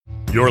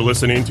You're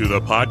listening to the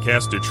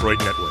Podcast Detroit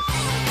Network.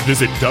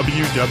 Visit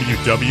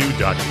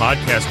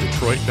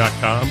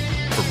www.podcastdetroit.com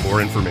for more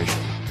information.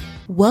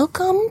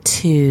 Welcome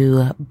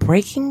to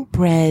Breaking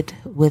Bread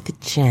with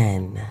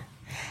Jen,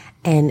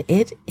 and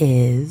it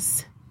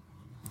is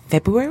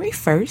February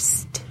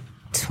 1st,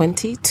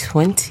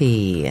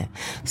 2020.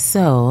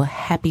 So,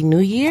 Happy New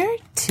Year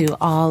to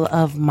all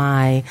of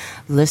my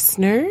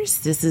listeners.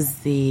 This is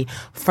the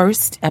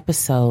first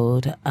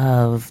episode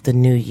of the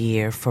new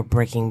year for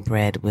Breaking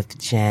Bread with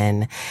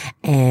Jen.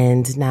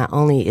 And not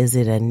only is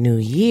it a new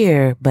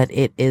year, but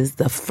it is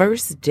the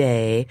first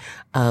day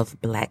of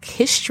Black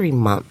History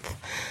Month.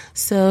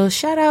 So,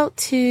 shout out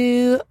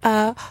to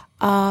the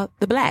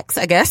Blacks,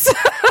 I guess.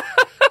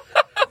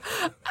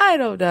 I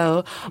don't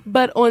know.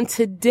 But on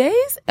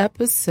today's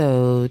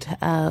episode,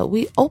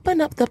 we open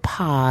up the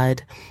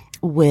pod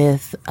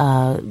with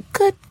a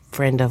good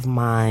friend of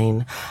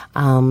mine.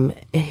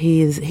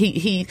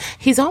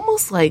 He's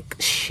almost like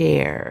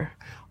Cher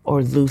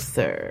or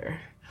Luther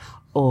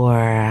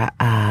or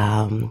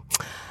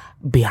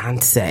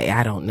Beyonce.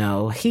 I don't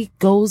know. He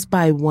goes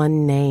by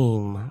one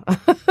name.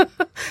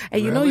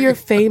 And you know you're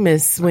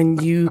famous when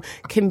you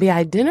can be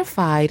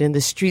identified in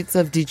the streets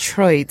of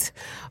Detroit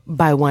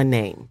by one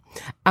name.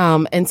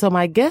 And so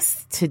my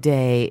guest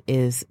today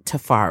is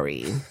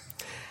Tafari.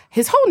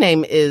 His whole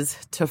name is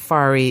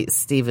Tafari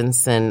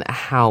Stevenson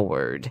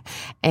Howard,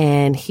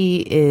 and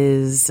he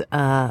is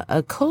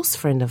a close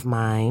friend of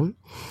mine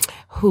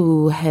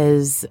who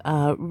has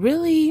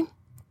really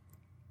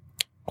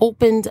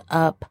opened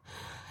up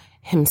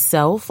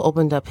himself,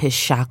 opened up his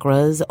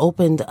chakras,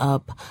 opened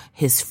up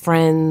his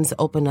friends,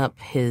 opened up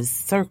his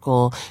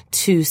circle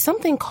to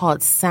something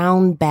called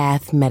sound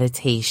bath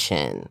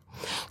meditation.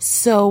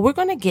 So we're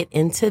going to get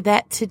into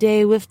that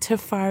today with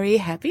Tafari.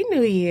 Happy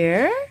New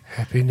Year.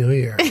 Happy New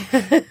Year.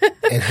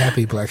 And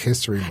happy Black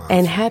History Month.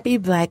 And happy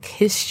Black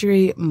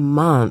History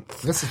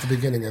Month. This is the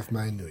beginning of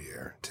my new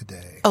year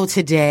today. Oh,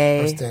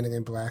 today. I'm standing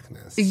in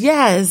blackness.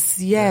 Yes.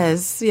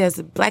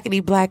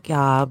 Blackity black,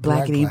 y'all.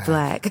 Blackity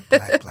black.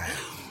 Black.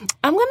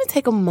 I'm going to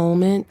take a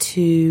moment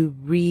to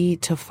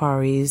read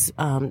Tafari's,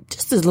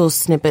 just a little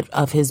snippet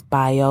of his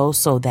bio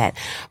so that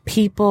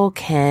people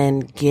can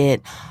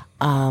get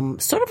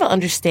sort of an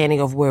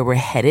understanding of where we're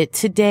headed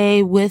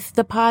today with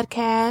the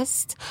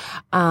podcast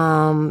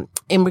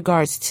in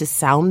regards to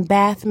sound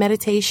bath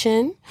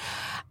meditation.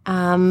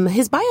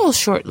 His bio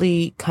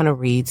shortly kind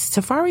of reads,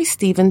 Tafari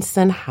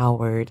Stevenson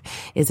Howard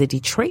is a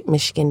Detroit,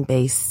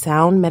 Michigan-based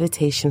sound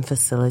meditation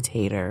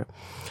facilitator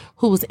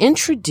who was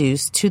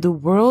introduced to the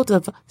world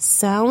of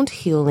sound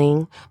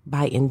healing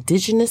by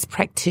indigenous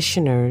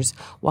practitioners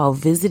while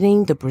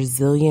visiting the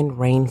Brazilian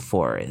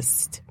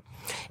rainforest.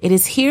 It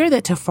is here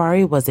that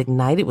Tafari was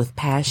ignited with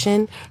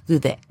passion through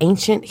the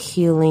ancient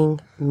healing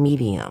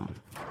medium.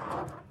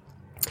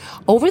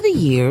 Over the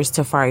years,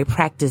 Tafari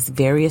practiced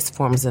various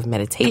forms of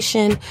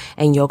meditation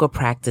and yoga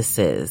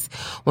practices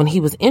when he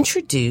was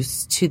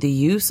introduced to the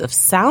use of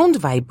sound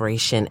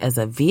vibration as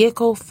a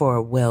vehicle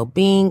for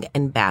well-being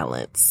and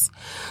balance.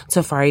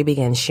 Tafari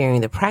began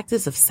sharing the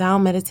practice of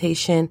sound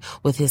meditation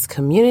with his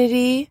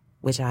community,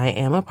 which I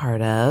am a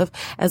part of,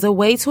 as a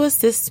way to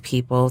assist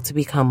people to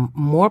become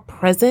more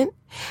present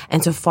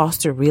and to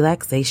foster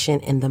relaxation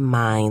in the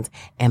mind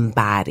and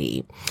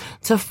body.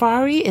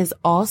 Tafari is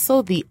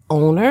also the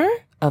owner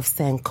of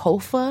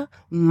Sankofa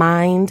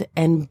Mind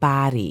and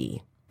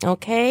Body.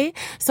 Okay?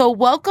 So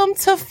welcome,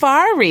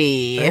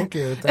 Tafari. Thank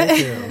you.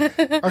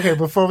 Okay,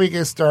 before we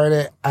get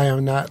started, I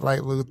am not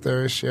like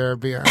Luther, Cher,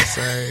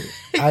 Beyonce.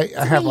 I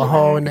have a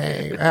whole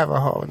name. And I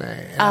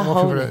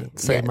want people to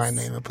say my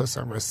name and put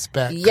some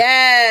respect.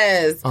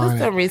 Yes. Put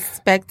some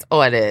respect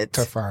on it.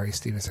 Tafari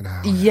Stevenson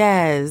Howard.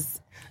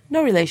 Yes.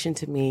 No relation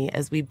to me,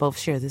 as we both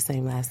share the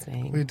same last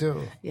name. We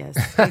do. Yes,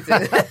 we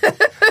do.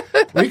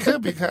 We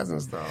could be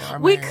cousins, though.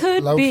 We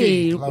could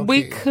be.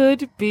 We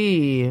could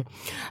be.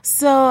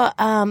 So,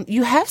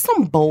 you have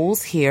some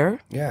bowls here.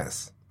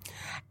 Yes.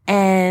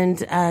 And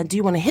do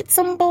you want to hit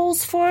some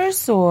bowls for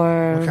us,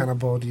 or what kind of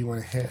bowl do you want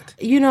to hit?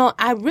 You know,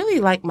 I really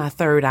like my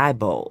third eye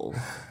bowl.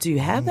 Do you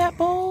have that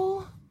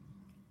bowl?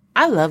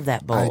 I love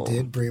that bowl. I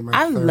did bring my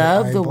I third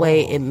love eye the bowl.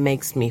 way it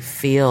makes me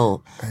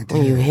feel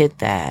when you hit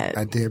that.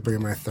 I did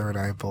bring my third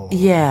eye bowl.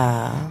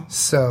 Yeah.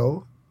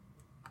 So,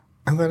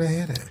 I'm going to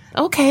hit it.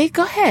 Okay,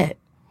 go ahead.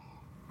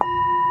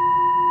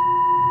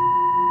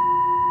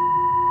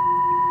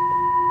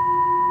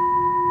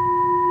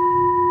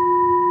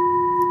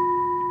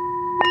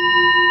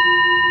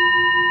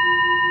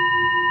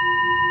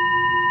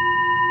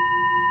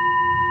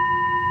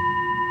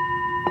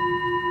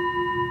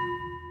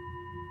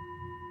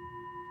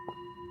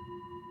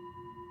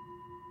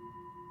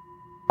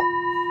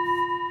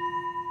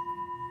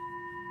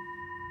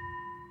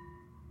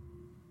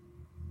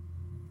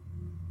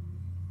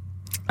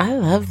 I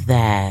love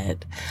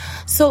that.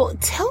 So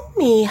tell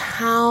me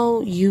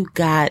how you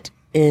got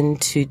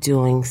into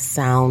doing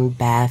sound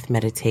bath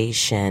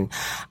meditation.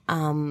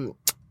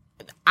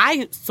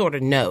 I sort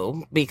of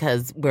know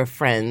because we're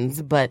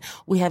friends, but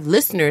we have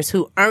listeners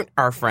who aren't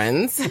our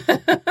friends.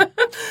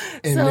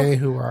 And many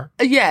who are.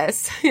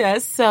 Yes.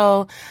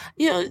 So,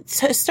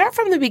 to start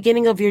from the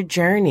beginning of your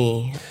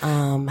journey,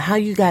 how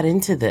you got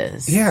into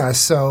this. Yeah.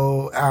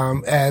 So,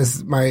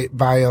 as my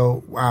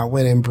bio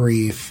went in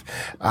brief,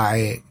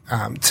 I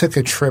took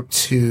a trip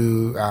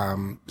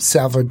to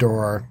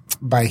Salvador,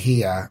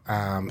 Bahia,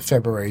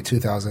 February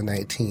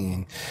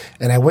 2019,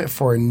 and I went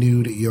for a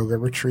nude yoga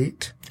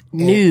retreat.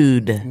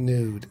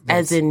 Nude.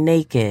 As in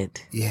naked.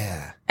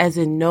 Yeah. As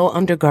in no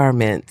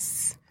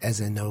undergarments. As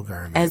in no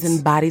garments. As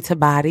in body to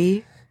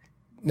body.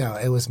 No,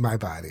 it was my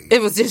body.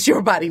 It was just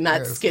your body,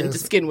 not skin to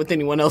skin with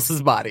anyone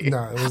else's body.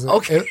 No, it was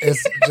okay.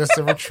 It's just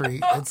a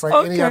retreat. It's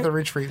like any other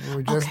retreat. We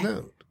were just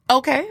nude.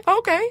 Okay.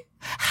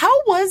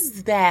 How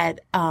was that?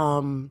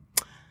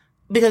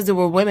 Because there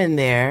were women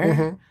there.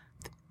 Mm-hmm.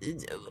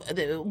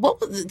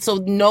 What was it? So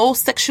no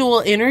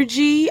sexual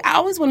energy? I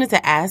always wanted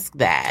to ask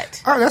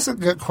that. Oh, that's a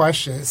good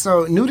question.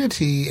 So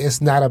nudity is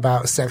not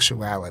about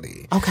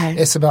sexuality. Okay.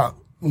 It's about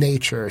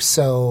nature.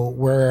 So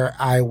where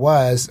I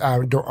was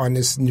on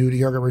this nude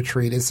yoga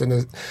retreat, it's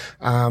in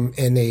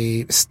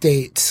a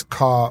state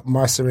called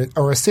Marsaran,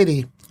 or a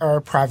city or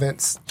a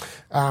province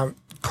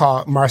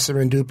called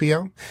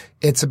Marsarandupiо.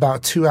 It's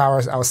about 2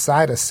 hours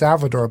outside of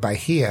Salvador,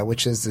 Bahia,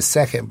 which is the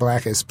second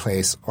blackest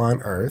place on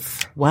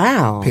earth.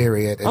 Wow.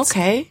 Period. It's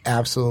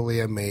absolutely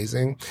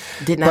amazing.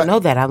 Did not know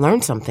that. I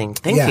learned something.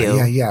 Thank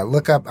you. Yeah.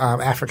 Look up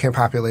African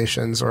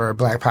populations or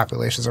black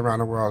populations around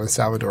the world, and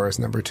Salvador is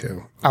number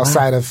 2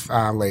 outside of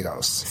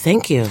Lagos.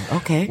 Thank you.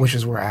 Okay. Which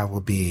is where I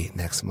will be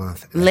next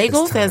month.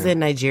 Lagos as in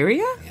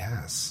Nigeria?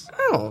 Yes.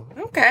 Oh,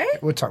 okay.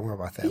 We'll talk more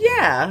about that.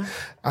 Yeah.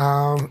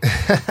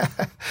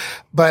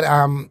 But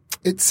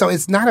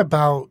it's not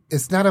about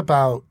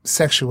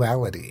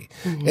sexuality.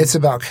 Mm-hmm. It's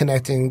about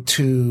connecting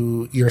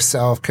to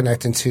yourself,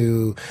 connecting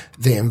to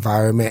the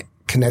environment,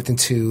 connecting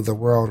to the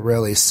world,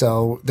 really.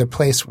 So the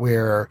place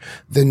where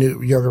the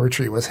new yoga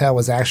retreat was held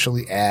was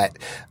actually at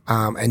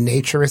a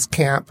naturist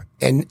camp.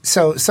 And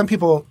so some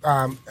people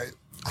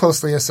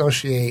closely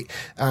associate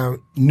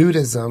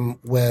nudism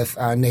with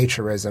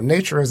naturism.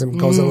 Naturism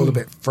goes a little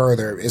bit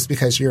further. It's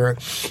because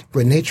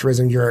with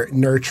naturism, you're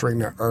nurturing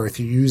the earth.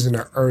 You're using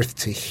the earth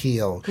to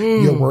heal.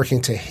 You're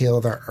working to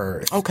heal the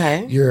earth.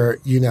 Okay. Your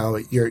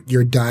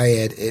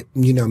diet,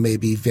 may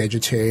be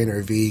vegetarian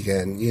or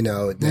vegan,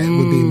 that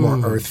would be more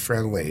earth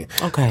friendly.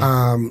 Okay.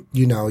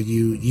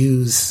 You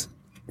use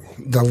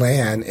the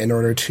land in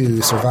order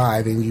to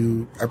survive, and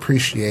you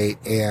appreciate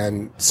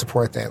and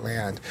support that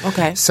land.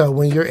 Okay. So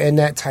when you're in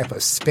that type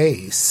of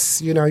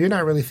space, you're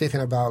not really thinking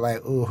about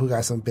like, ooh, who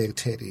got some big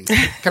titties?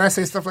 Can I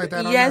say stuff like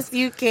that? Yes,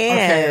 you can.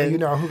 Okay,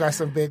 who got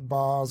some big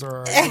balls,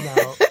 or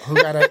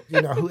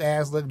who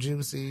ass look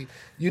juicy.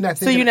 You're not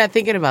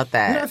thinking about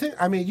that.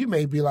 You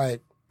may be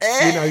like,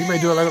 you may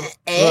do a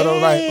little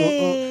like,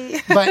 ooh,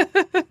 but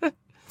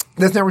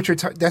that's not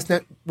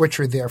what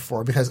you're there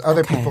for, because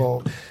other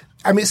people.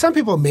 Some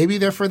people may be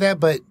there for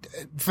that, but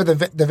for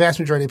the vast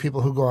majority of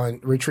people who go on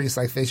retreats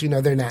like this,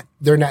 they're not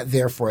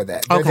there for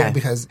that. They're there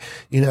because,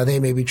 they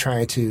may be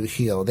trying to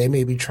heal. They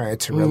may be trying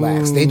to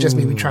relax. They just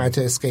may be trying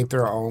to escape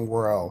their own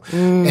world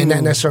and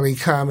not necessarily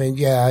come and,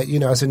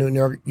 it's a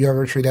new yoga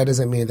retreat. That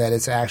doesn't mean that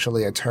it's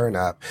actually a turn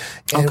up.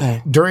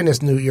 And during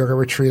this new yoga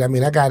retreat,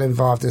 I got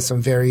involved in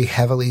some very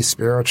heavily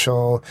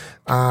spiritual,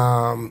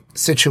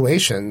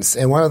 situations.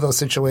 And one of those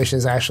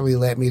situations actually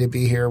led me to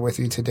be here with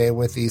you today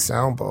with these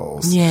sound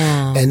bowls. Yeah.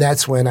 And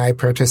that's when I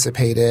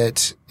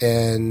participated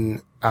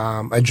in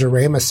a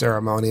Jurema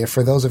ceremony. And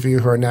for those of you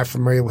who are not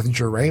familiar with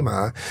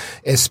Jurema,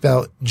 it's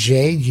spelled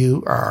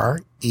Jurema.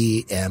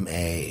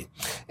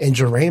 And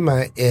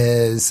Jurema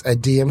is a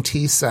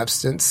DMT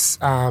substance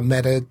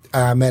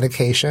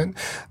medication,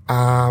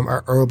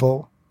 a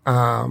herbal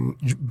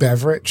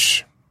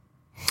beverage,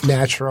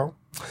 natural,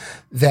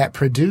 that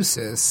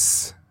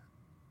produces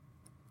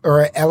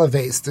or it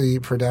elevates the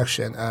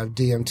production of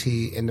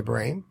DMT in the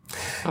brain.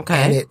 Okay.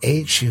 And it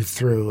aids you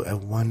through a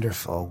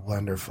wonderful,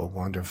 wonderful,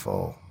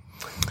 wonderful,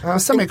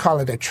 somebody call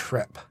it a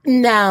trip.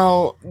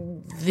 Now,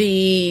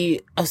 the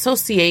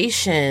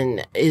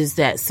association, is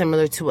that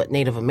similar to what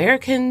Native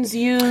Americans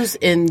use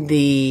in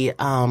the,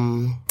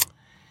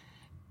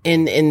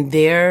 in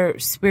their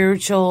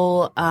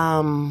spiritual,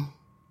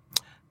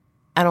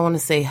 I don't want to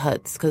say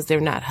huts because they're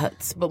not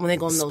huts, but when they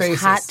go in those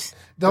spaces. Hot,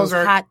 those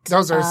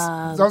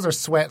are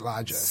sweat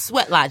lodges.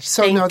 Sweat lodges.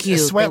 So Thank you.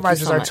 Sweat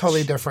lodges so are much.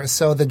 totally different.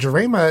 So the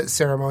Jurema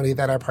ceremony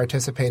that I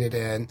participated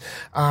in,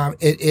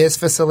 it is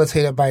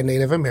facilitated by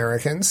Native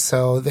Americans.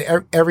 So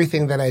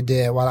everything that I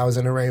did while I was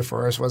in the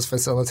rainforest was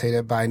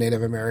facilitated by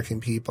Native American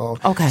people.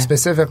 Okay.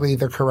 Specifically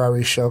the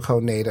Karari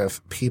Shoko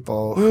Native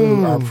people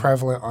who are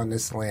prevalent on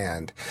this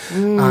land.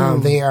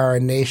 They are a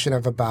nation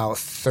of about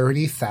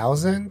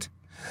 30,000.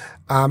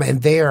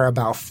 And they are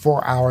about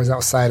 4 hours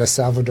outside of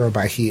Salvador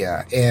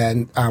Bahia.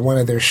 And one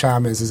of their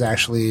shamans is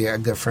actually a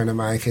good friend of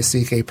mine,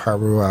 Kasike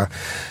Parua.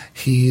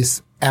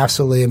 He's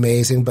absolutely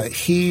amazing, but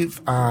he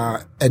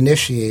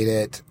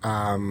initiated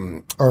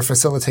or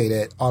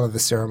facilitated all of the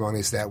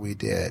ceremonies that we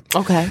did.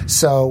 Okay.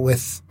 So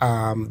with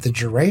the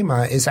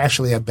Jurema, it's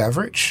actually a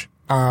beverage.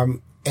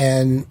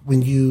 And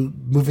when you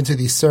move into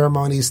these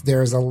ceremonies,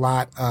 there's a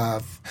lot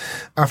of,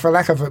 for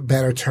lack of a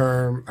better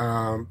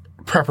term,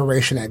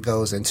 preparation that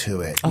goes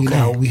into it. Okay. You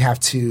know, we have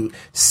to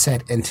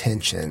set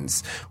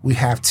intentions. We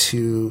have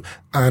to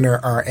honor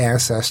our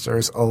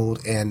ancestors,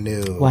 old and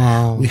new.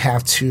 Wow. We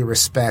have to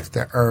respect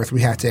the earth. We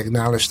have to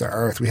acknowledge the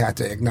earth. We have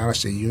to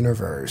acknowledge the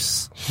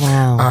universe.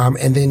 Wow.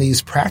 And then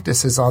these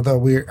practices, although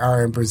we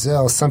are in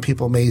Brazil, some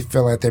people may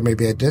feel like there may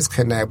be a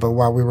disconnect, but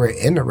while we were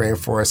in the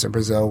rainforest in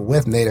Brazil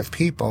with native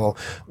people,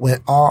 when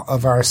all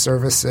of our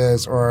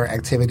services or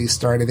activities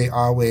started, they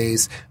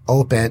always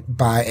opened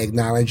by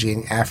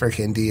acknowledging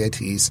African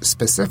deities,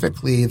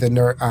 specifically the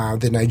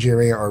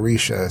Nigerian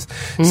Orishas.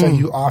 So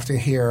you often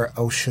hear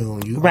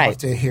Oshun, you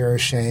often hear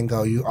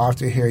Shango, you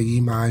often hear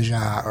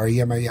Yemanja or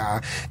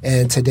Yemaya,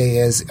 and today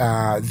is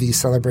the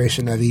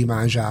celebration of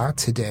Yemanja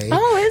today.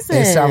 Oh, is it?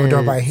 In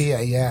Salvador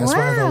Bahia, yeah. It's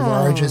one of the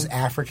largest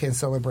African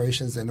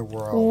celebrations in the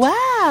world.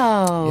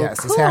 Wow. Yes,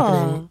 cool. It's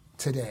happening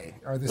today.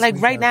 Or this Like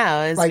weekend. right now,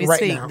 as Like we right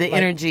speak, now. the Like-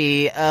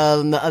 energy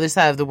on the other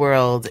side of the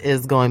world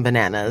is going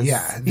bananas.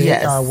 Yeah, they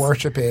are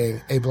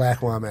worshiping a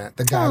black woman,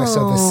 the goddess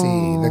of the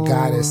sea, the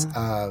goddess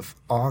of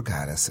all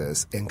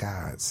goddesses and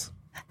gods.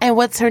 And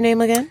what's her name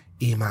again?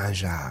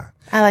 Yemanja.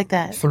 I like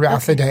that.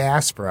 Throughout the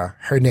diaspora,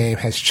 her name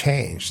has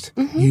changed.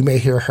 You may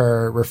hear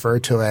her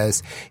referred to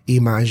as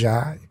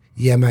Yemanja,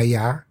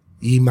 Yemaya,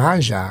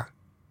 Yemanja.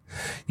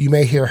 You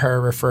may hear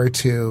her referred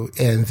to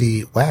in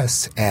the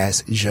West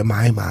as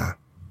Jemima.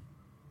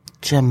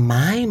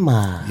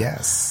 Jemima.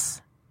 Yes.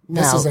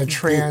 Now, This is a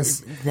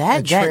trans.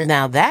 that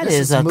this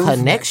is a movement.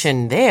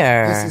 connection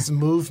there. This is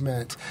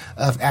movement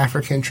of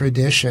African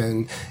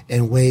tradition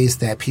in ways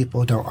that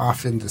people don't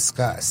often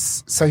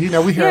discuss. So, you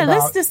know, we hear about.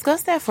 Let's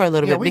discuss that for a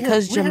little bit, we hear-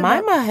 because we hear Jemima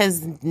about-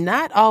 has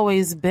not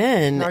always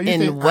been No, you in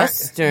think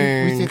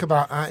Western. we think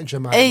about Aunt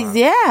Jemima.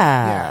 Yeah.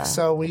 Yeah.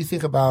 So when you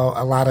think about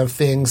a lot of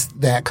things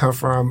that come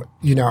from,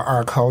 you know,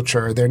 our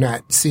culture, they're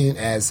not seen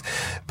as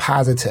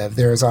positive.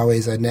 There's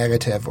always a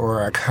negative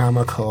or a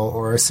comical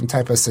or some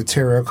type of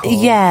satirical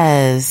Yes.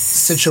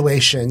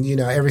 situation. You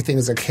know, everything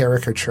is a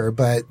caricature,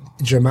 but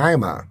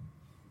Jemima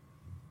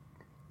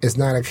is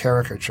not a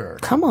caricature.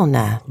 Come on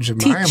now.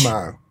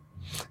 Jemima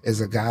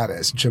is a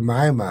goddess.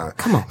 Jemima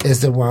Come on.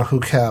 is the one who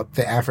kept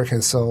the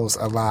African souls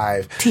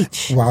alive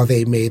Teach. while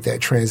they made that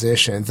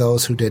transition.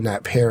 Those who did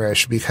not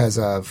perish because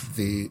of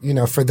the, you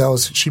know, for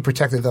those, she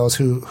protected those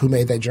who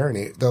made that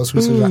journey, those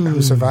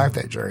who survived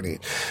that journey.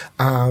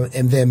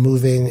 And then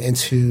moving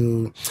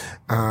into,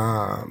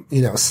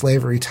 you know,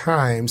 slavery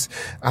times,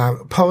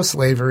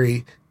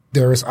 post-slavery,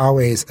 there was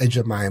always a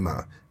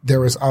Jemima.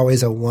 There was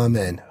always a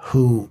woman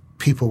who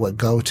people would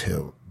go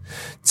to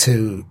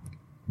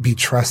be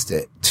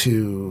trusted,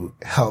 to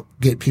help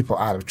get people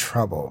out of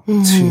trouble,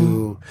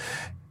 to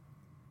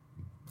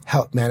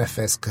help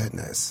manifest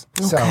goodness.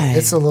 So Okay.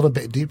 it's a little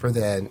bit deeper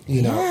than,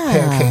 you know,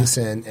 pancakes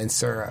and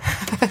syrup.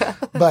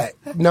 But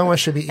no one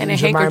should be eating And a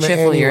Jemima handkerchief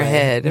anyway. on your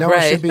head, No one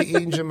right. should be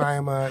eating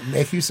Jemima.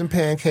 Make you some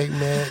pancake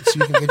mix.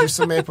 You can get you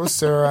some maple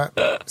syrup,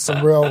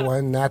 some real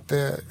one, not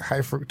the high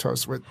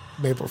fructose with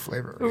maple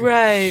flavor.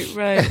 Right.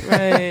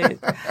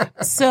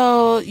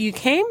 So you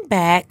came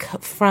back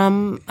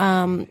from,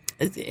 am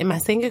I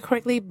saying it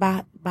correctly?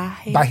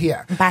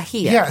 Bahia.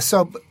 Bahia. Yeah.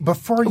 So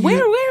before you,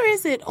 Where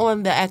is it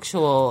on the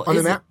actual? On the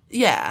is map?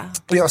 Yeah.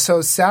 you know,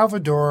 so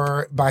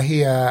Salvador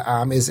Bahia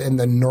is in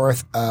the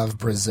north of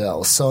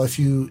Brazil. So if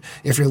you're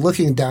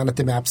looking down at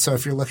the map, so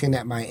if you're looking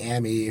at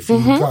Miami, if you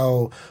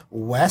go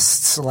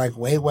west, like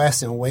way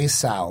west and way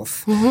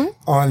south,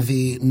 on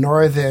the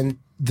northern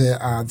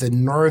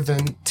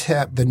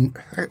tip,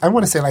 I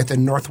want to say like the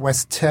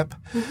northwest tip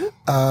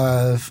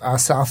of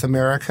South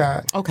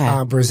America,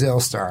 Okay. Brazil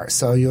starts.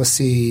 So you'll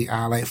see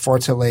like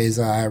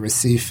Fortaleza,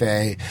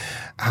 Recife,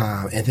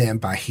 and then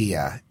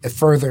Bahia.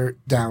 Further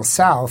down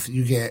south,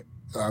 you get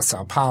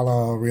Sao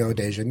Paulo, Rio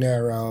de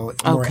Janeiro.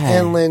 More Okay.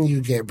 inland, you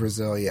get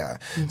Brasilia.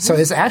 So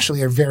it's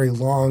actually a very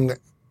long,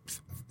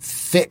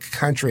 thick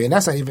country, and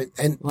that's not even,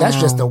 and that's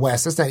just the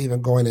west. That's not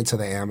even going into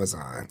the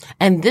Amazon.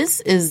 And this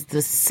is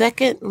the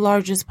second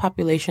largest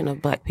population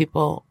of Black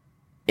people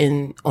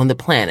on the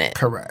planet.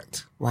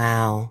 Correct.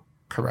 Wow.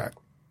 Correct.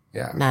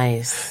 Yeah.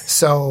 Nice.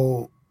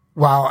 So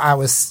while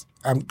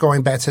I'm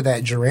going back to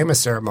that Jurema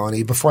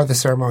ceremony, before the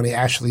ceremony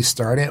actually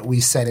started, we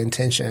set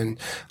intention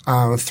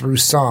through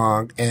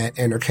song and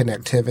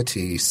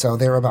interconnectivity. So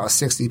there were about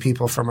 60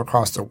 people from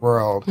across the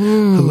world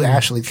who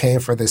actually came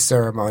for this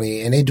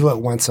ceremony, and they do it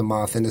once a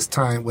month, and it's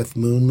timed with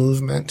moon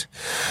movement.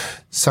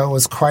 So it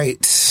was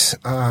quite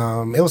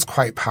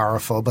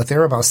powerful. But there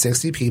were about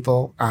 60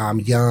 people,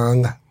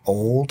 young,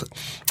 old.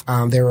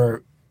 There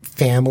were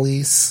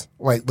families,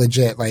 like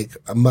legit, like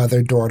a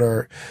mother,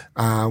 daughter,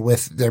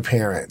 with their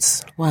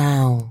parents.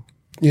 Wow.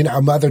 You know,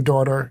 a mother,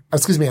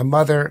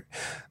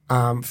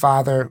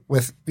 father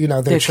with,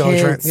 their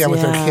children. Kids,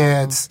 with their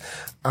kids.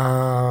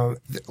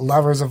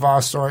 Lovers of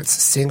all sorts,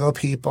 single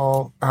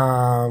people,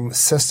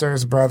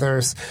 sisters,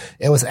 brothers.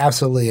 It was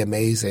absolutely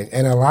amazing.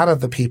 And a lot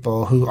of the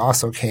people who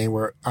also came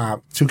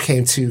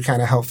came to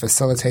kind of help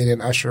facilitate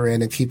and usher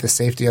in and keep the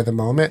safety of the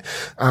moment,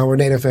 were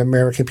Native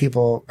American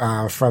people,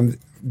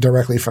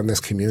 directly from this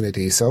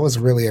community. So it was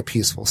really a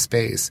peaceful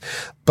space.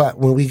 But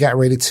when we got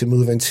ready to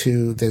move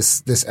into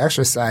this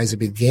exercise, it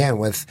began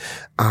with,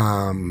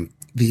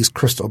 these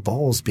crystal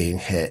bowls being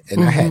hit.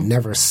 And I had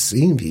never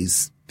seen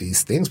these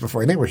things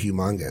before, and they were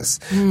humongous.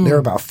 There were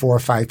about 4 or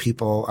 5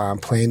 people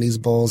playing these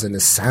bowls, and the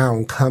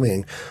sound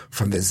coming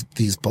from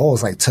these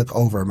bowls like took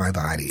over my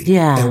body.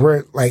 Yeah. And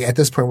we're like, at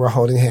this point, we're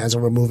holding hands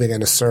and we're moving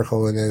in a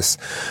circle, and this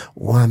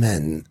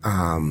woman,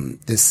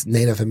 this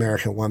Native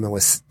American woman,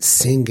 was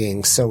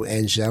singing so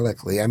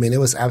angelically. I mean,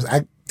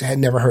 I had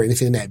never heard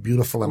anything that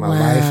beautiful in my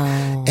life.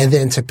 And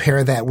then to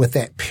pair that with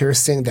that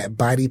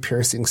body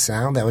piercing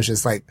sound that was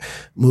just like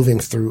moving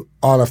through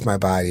all of my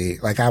body.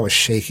 Like I was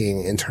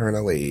shaking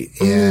internally.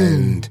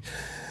 And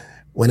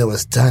when it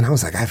was done, I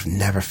was like, I've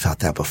never felt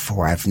that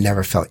before. I've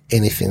never felt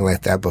anything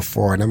like that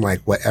before. And I'm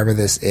like, whatever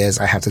this is,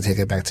 I have to take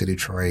it back to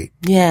Detroit.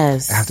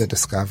 Yes. I have to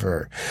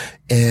discover.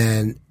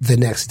 And the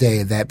next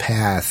day,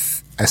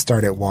 I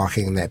started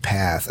walking that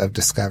path of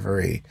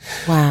discovery.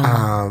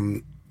 Wow.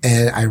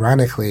 And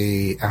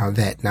ironically,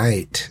 that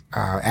night,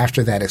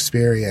 after that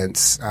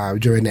experience,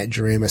 during that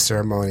Jurema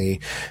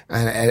ceremony,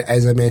 and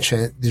as I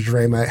mentioned, the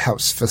Jurema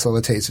helps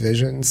facilitates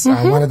visions.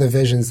 One of the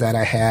visions that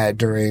I had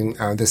during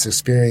this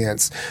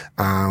experience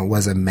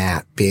was a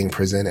map being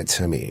presented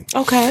to me.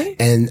 Okay.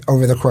 And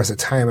over the course of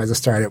time, as I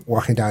started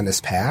walking down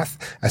this path,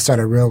 I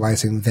started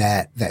realizing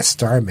that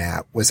star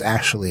map was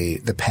actually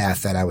the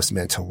path that I was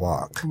meant to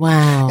walk.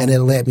 Wow. And it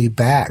led me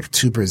back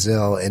to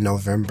Brazil in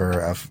November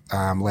of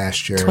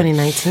last year.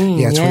 2019.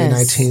 Yeah, yes.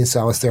 2019. So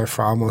I was there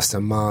for almost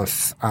a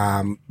month,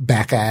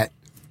 back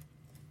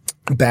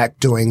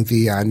doing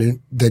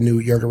the new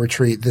yoga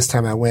retreat. This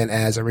time I went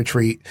as a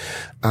retreat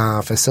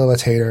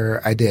facilitator.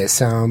 I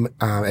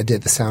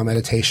did the sound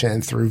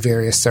meditation through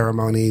various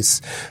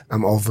ceremonies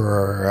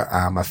over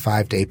a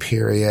 5-day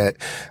period.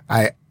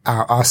 I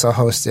also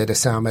hosted a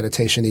sound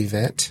meditation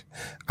event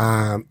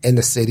in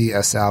the city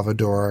of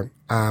Salvador.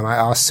 I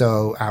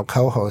also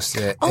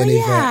co-hosted an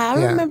event.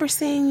 I remember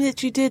seeing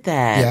that you did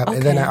that. Yeah, okay.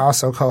 And then I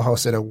also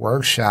co-hosted a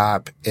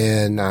workshop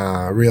in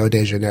Rio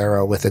de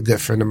Janeiro with a good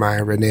friend of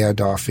mine, Renee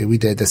Adolfi. We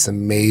did this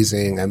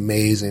amazing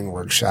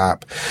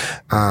workshop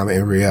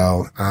in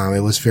Rio.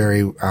 It was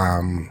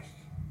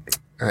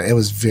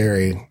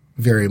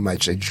very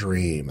much a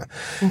dream.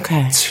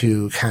 Okay.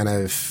 To kind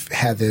of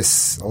have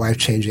this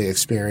life-changing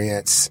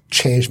experience,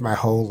 change my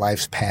whole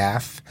life's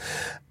path.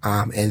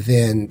 And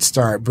then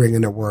start bringing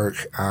the work,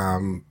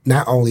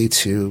 not only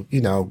to,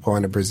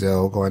 going to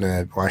Brazil, going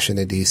to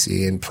Washington,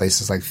 D.C. and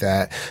places like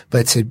that,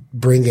 but to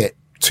bring it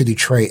to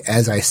Detroit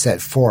as I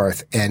set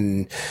forth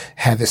and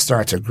have it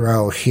start to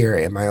grow here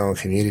in my own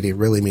community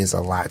really means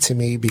a lot to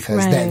me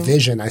because that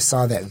vision, I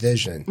saw that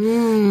vision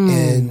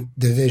and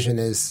the vision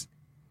is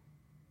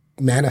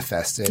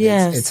manifested.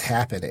 Yes. It's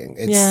happening.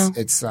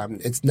 It's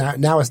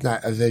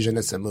not a vision,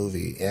 it's a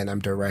movie and I'm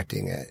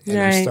directing it and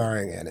I'm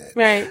starring in it.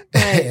 Right.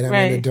 And I'm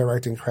in the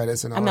directing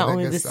credits and all I'm that not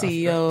only the stuff.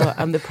 CEO,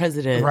 I'm the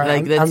president. Right.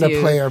 Like, that's I'm the you.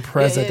 player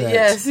president.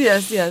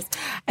 Yes.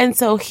 And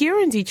so here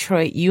in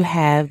Detroit, you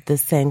have the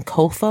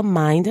Sankofa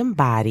Mind and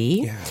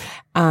Body.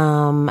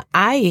 Yeah.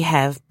 I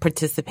have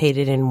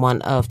participated in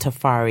one of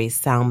Tafari's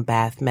sound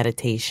bath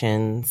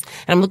meditations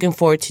and I'm looking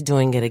forward to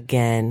doing it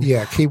again.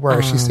 Yeah.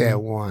 Keyword, she said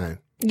one.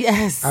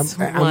 Yes.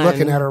 I'm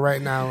looking at her right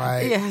now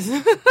like, yes.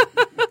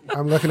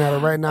 I'm looking at her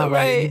right now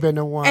like, you've been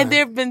to one. And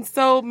there have been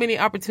so many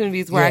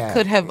opportunities where I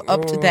could have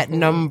upped that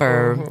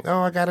number. Oh,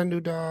 I got a new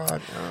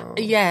dog. Oh.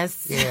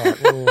 Yes. Yeah.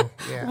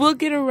 Yeah. We'll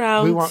get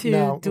around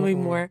to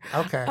doing more.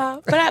 Okay.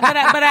 But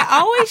I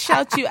always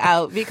shout you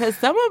out because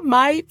some of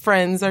my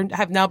friends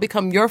have now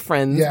become your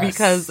friends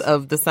because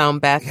of the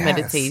sound bath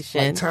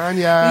meditation. Like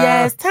Tanya.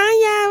 Yes,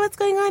 Tanya. What's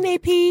going on,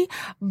 AP?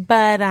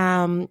 But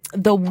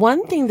the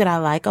one thing that I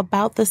like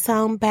about the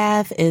sound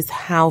bath is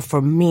how,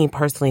 for me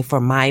personally, for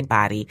my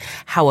body,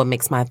 how it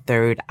makes my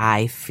third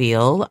eye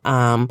feel.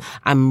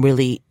 I'm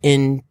really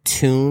in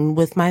tune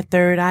with my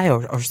third eye,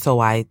 or so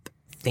I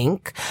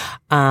think.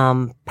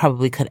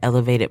 Probably could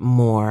elevate it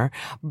more,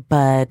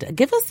 but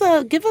give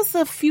us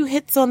a few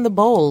hits on the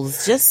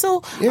bowls just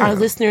so our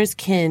listeners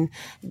can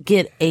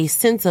get a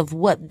sense of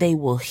what they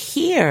will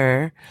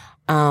hear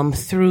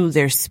through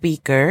their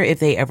speaker if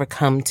they ever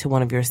come to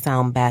one of your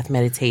sound bath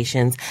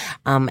meditations.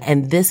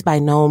 And this by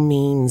no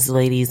means,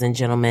 ladies and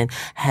gentlemen,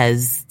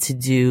 has to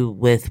do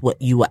with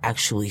what you will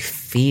actually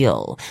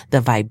feel.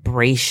 The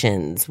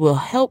vibrations will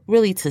help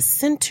really to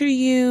center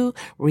you,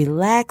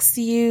 relax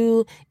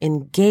you,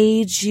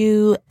 engage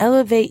you,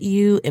 elevate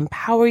you,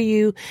 empower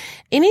you.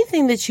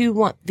 Anything that you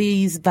want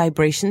these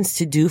vibrations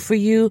to do for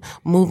you,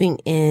 moving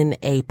in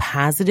a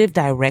positive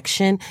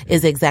direction,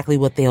 is exactly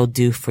what they'll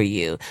do for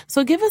you.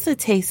 So give us a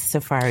taste,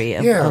 Safari,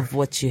 of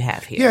what you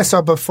have here. Yeah,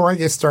 so before I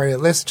get started,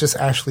 let's just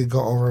actually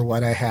go over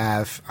what I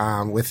have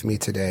with me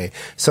today.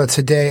 So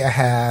today I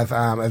have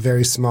a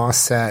very small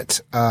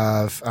set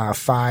of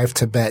 5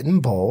 Tibetan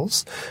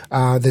bowls.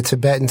 The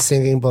Tibetan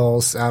singing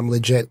bowls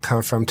legit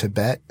come from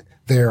Tibet.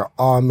 They're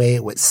all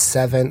made with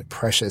 7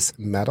 precious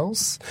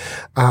metals.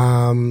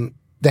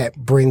 That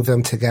bring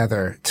them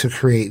together to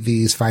create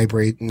these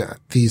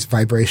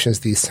vibrations,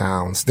 these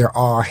sounds. They're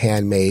all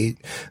handmade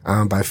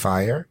by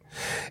fire.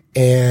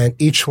 And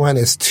each one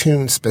is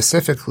tuned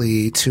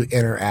specifically to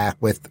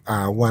interact with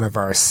one of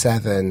our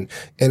 7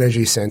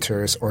 energy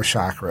centers or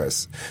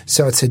chakras.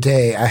 So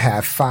today I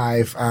have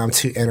 5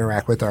 to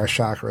interact with our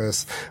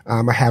chakras.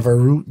 I have a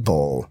root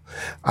bowl.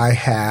 I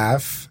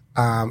have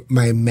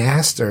my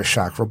master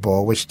chakra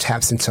bowl, which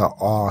taps into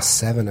all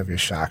 7 of your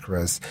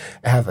chakras.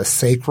 I have a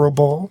sacral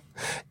bowl,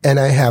 and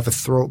I have a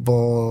throat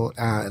bowl.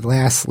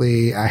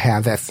 Lastly, I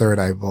have that third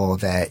eye bowl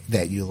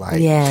that you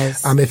like.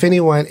 Yes. If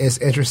anyone is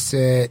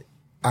interested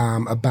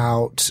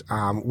about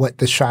what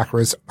the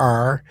chakras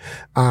are,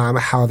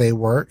 how they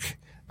work,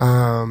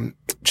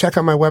 check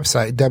out my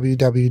website,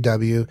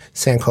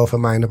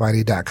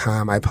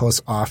 www.sankofamindandbody.com. I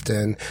post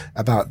often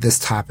about this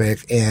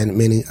topic and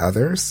many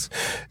others.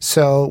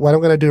 So what I'm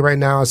going to do right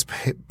now is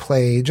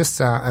play just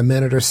a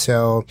minute or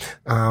so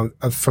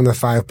from the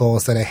 5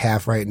 bowls that I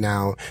have right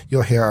now.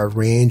 You'll hear a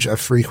range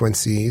of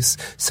frequencies.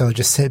 So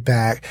just sit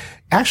back,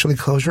 actually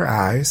close your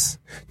eyes,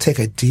 take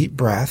a deep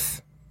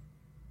breath,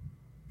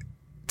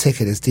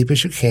 take it as deep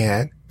as you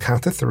can,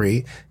 count to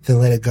 3, then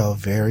let it go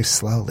very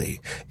slowly.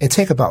 And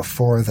take about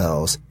 4 of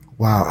those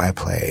while I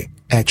play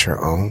at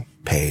your own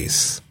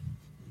pace.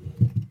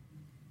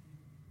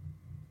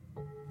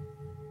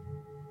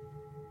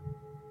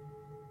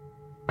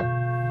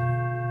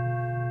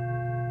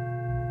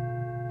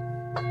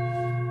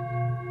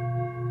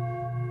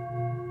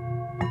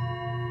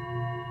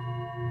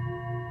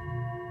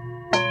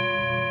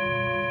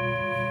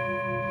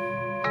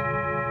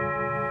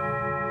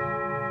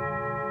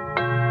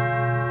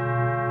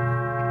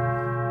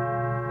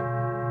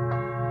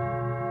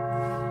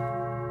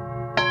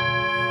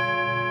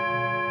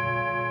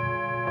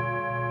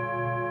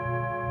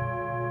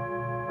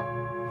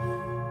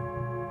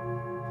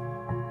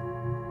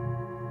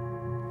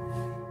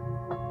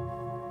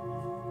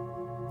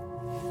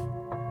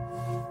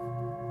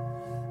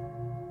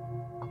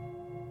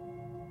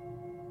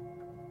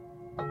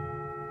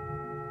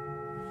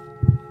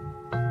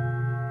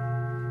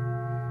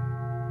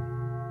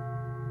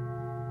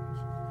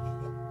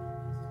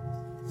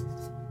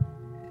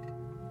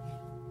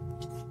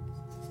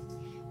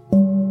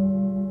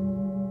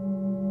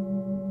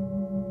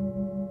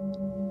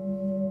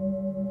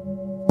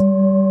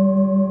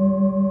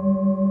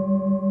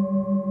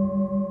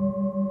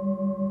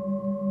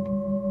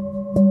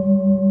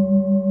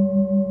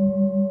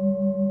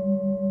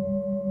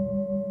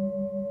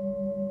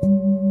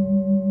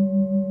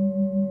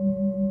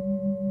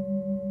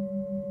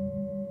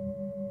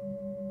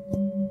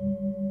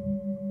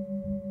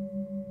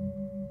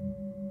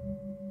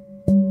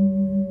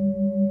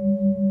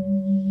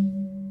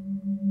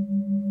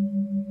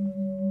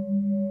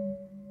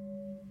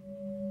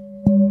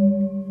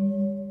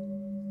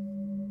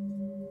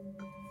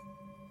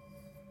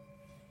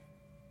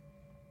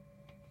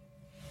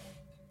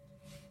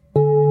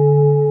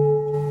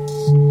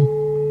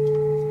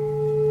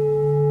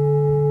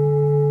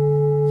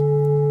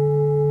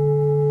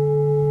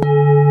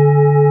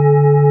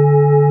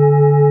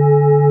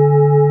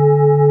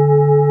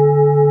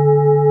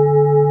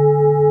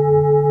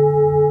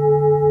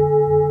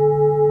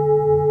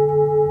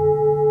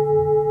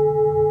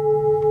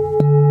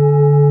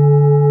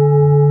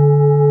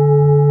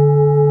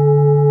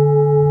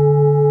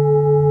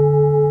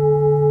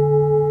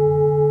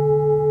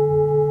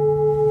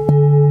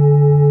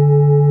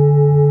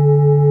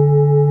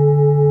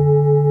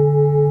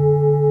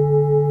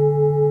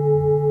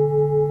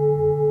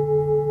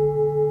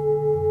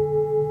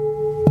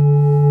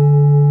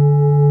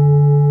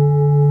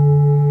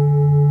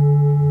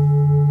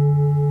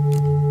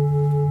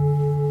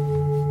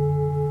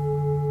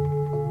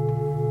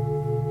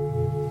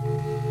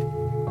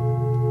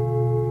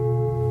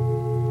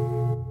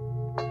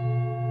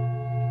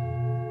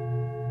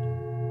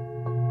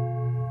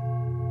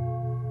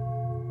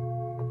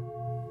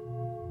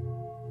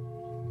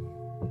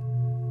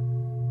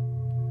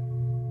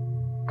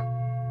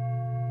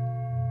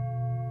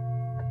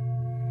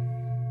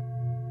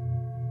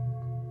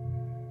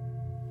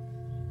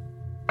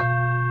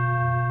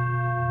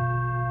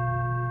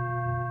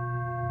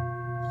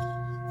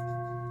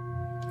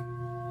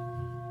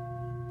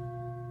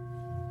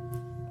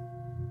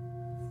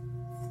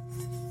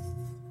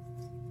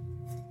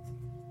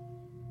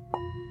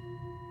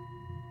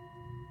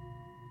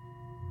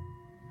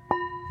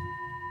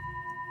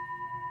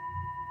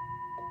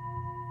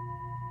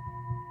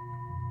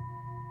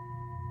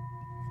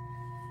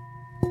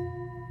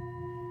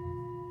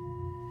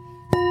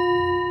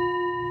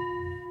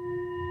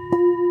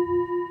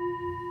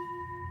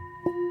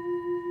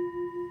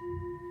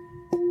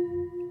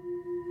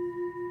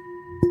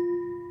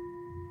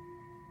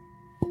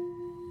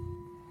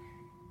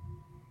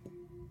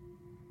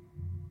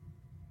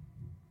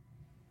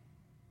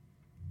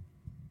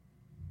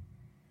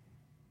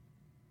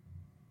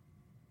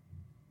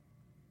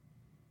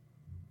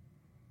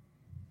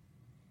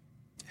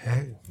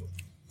 Hey.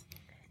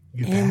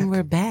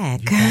 We're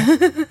back.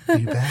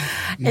 You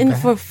back? And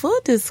for full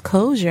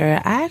disclosure,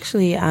 I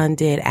actually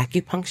did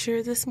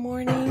acupuncture this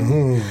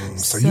morning.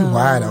 So you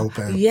wide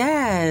open.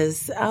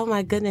 Yes. Oh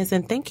my goodness.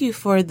 And thank you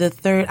for the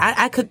third.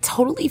 I could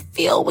totally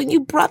feel when you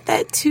brought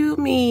that to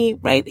me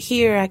right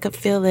here. I could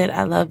feel it.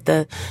 I love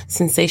the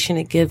sensation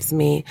it gives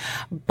me.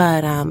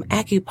 But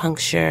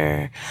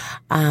acupuncture,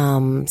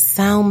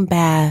 sound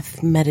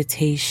bath,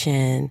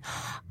 meditation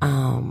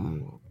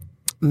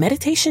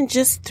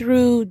just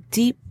through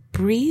deep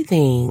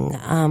breathing.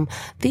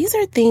 These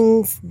are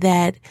things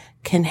that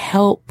can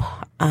help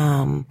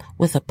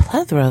with a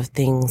plethora of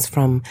things,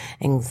 from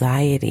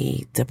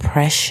anxiety,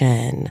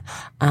 depression.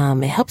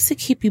 It helps to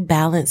keep you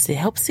balanced. It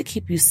helps to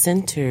keep you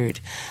centered.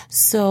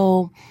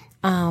 So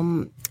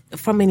from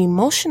an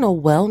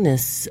emotional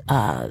wellness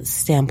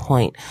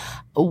standpoint,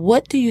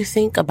 what do you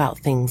think about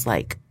things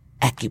like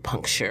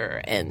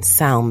acupuncture and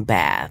sound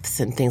baths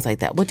and things like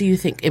that? What do you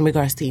think in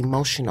regards to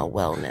emotional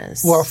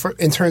wellness? Well,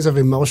 in terms of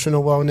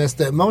emotional wellness,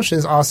 the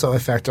emotions also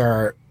affect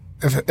our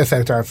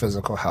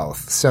physical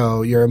health.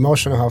 So your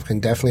emotional health can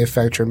definitely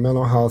affect your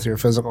mental health, your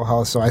physical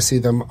health. So I see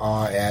them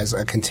all as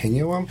a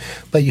continuum,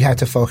 but you have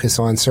to focus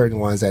on certain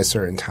ones at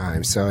certain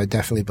times. So I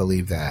definitely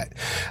believe that.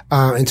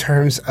 In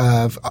terms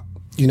of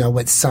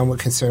what some would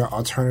consider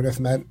alternative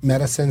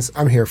medicines,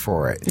 I'm here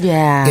for it.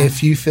 Yeah.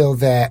 If you feel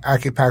that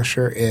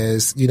acupuncture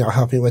is,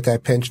 helping with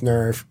that pinched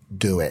nerve,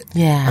 do it.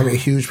 Yeah. I'm a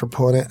huge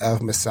proponent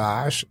of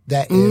massage.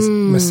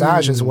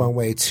 Massage is one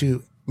way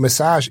to.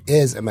 Massage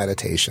is a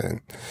meditation.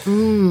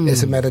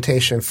 It's a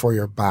meditation for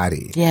your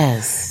body.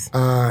 Yes.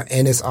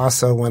 And it's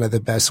also one of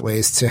the best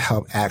ways to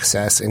help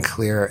access and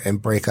clear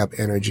and break up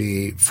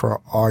energy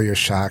for all your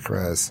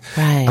chakras.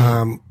 Right.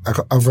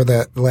 Over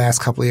the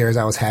last couple of years,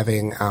 I was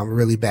having a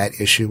really bad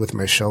issue with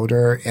my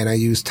shoulder, and I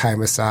used Thai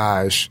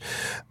massage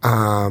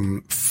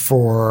when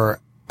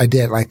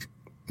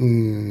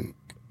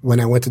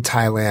I went to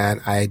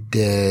Thailand, I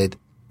did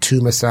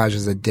 2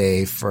 massages a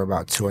day for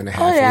about 2.5 weeks.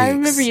 Oh, yeah, I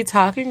remember you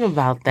talking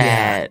about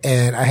that. Yeah,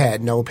 and I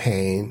had no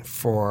pain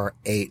for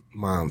 8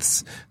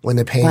 months. When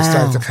the pain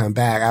started to come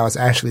back, I was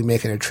actually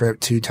making a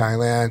trip to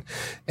Thailand,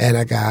 and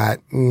I got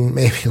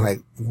maybe like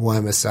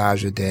 1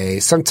 massage a day.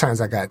 Sometimes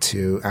I got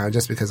 2,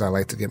 just because I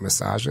like to get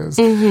massages.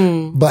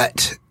 Mm-hmm.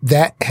 But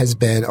that has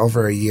been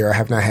over a year. I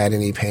have not had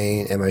any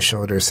pain in my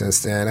shoulder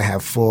since then. I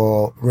have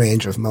full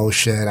range of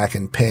motion. I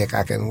can pick,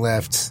 I can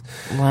lift.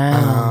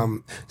 Wow.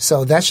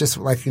 So that's just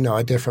like,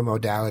 a different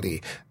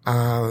modality.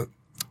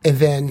 And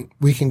then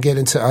we can get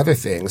into other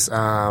things.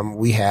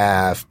 We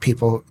have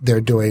people,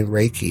 they're doing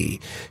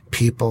Reiki.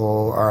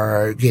 People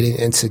are getting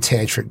into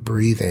tantric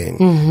breathing.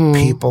 Mm-hmm.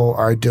 People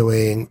are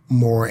doing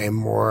more and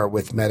more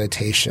with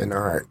meditation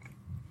art.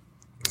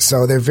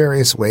 So there are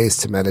various ways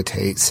to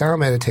meditate.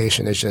 Sound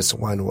meditation is just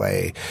one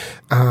way.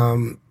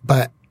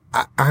 But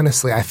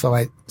honestly, I feel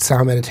like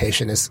sound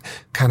meditation is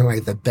kind of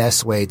like the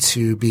best way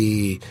to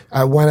be,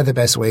 one of the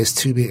best ways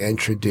to be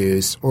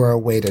introduced, or a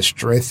way to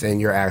strengthen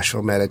your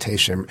actual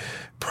meditation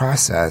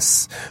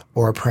process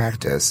or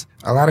practice.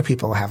 A lot of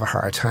people have a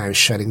hard time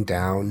shutting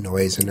down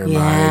noise in their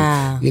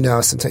mind.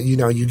 Sometimes,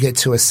 you get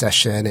to a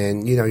session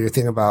and, you're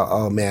thinking about,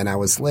 oh man, I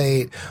was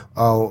late.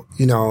 Oh,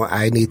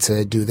 I need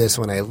to do this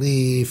when I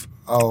leave.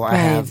 Oh, I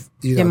have,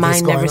 your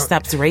mind never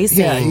stops racing.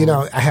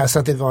 Yeah, I have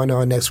something going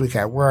on next week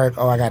at work.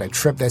 Oh, I got a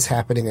trip that's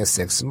happening in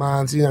 6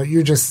 months.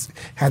 You just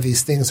have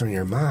these things on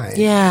your mind.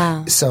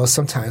 Yeah. So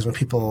sometimes when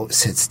people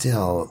sit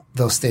still,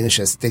 those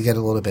things they get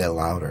a little bit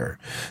louder.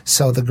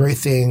 So the great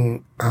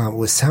thing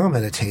with sound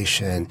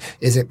meditation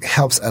is it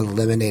helps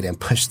eliminate and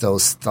push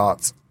those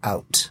thoughts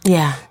out.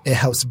 Yeah. It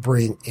helps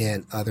bring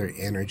in other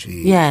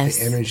energy. Yes.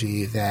 The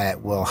energy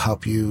that will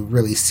help you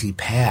really see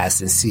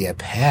past and see a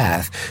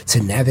path to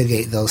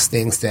navigate those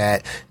things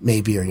that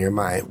may be on your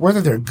mind,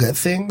 whether they're good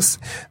things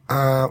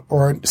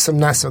or some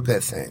not so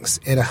good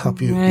things. It'll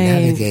help you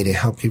navigate it,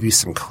 help give you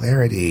some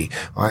clarity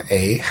on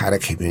A, how to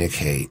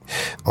communicate,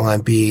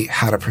 on B,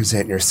 how to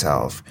present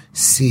yourself,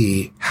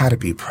 C, how to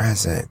be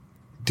present,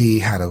 D,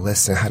 how to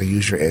listen, how to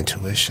use your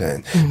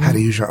intuition, how to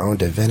use your own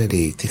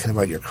divinity, thinking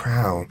about your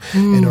crown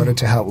in order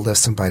to help lift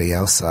somebody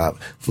else up,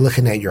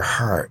 looking at your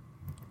heart.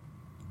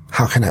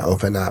 How can I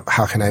open up?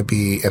 How can I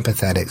be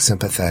empathetic,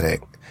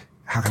 sympathetic?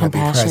 How can I be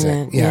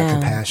present? Yeah,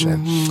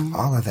 compassion. Mm-hmm.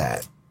 All of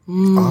that.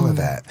 All of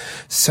that.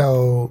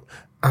 So,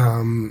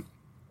 in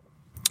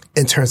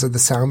terms of the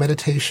sound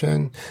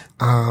meditation,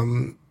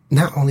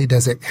 not only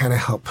does it kind of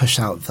help push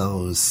out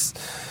those,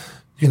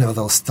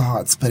 those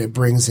thoughts, but it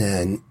brings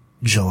in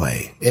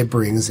joy. It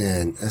brings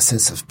in a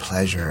sense of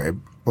pleasure. It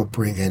will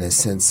bring in a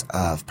sense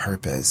of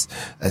purpose,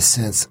 a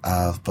sense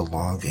of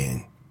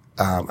belonging,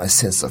 a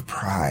sense of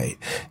pride.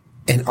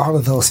 And all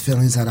of those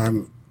feelings that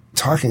I'm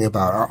talking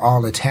about are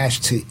all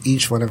attached to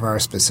each one of our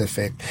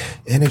specific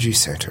energy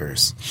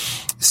centers.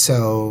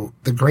 So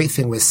the great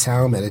thing with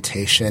sound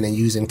meditation and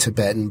using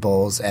Tibetan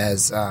bowls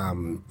as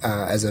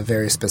a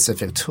very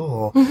specific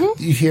tool,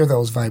 you hear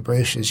those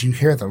vibrations, you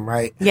hear them,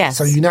 right? Yes.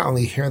 So you not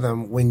only hear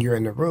them when you're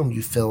in the room,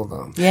 you feel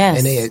them.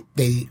 Yes. And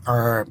they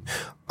are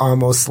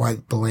almost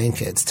like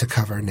blankets to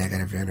cover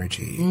negative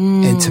energy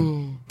and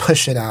to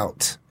push it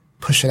out.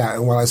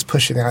 And while it's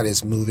pushing out,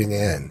 it's moving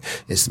in.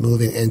 It's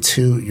moving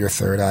into your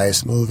third eye.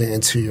 It's moving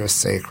into your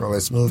sacral.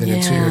 It's moving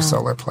into your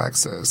solar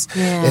plexus.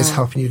 Yeah. It's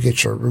helping you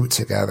get your root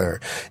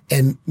together.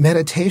 And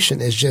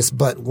meditation is just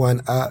but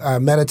one,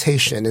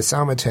 meditation and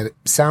sound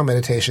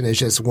meditation is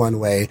just one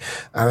way.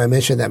 I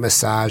mentioned that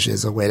massage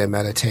is a way to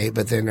meditate,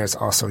 but then there's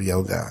also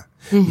yoga.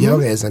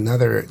 Yoga is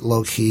another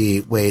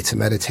low-key way to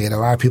meditate. A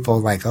lot of people are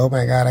like, oh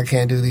my God, I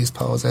can't do these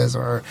poses,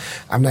 or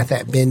I'm not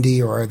that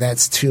bendy, or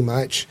that's too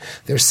much.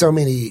 There's so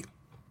many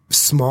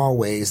small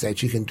ways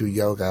that you can do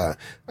yoga,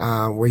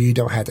 where you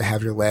don't have to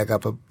have your leg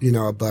up,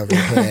 above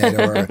your head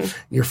or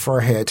your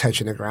forehead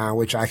touching the ground,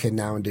 which I can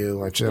now do,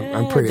 which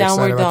I'm pretty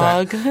excited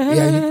about that.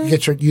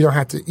 Yeah, you don't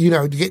have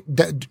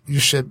to, you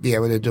should be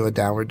able to do a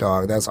downward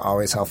dog. That's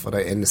always helpful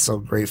and it's so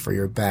great for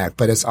your back,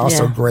 but it's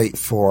also great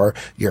for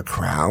your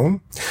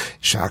crown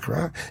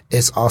chakra.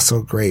 It's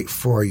also great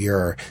for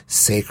your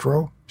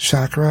sacral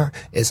chakra.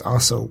 It's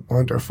also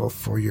wonderful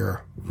for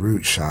your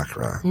root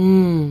chakra.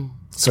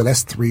 So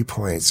that's 3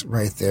 points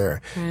right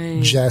there.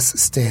 Right. Just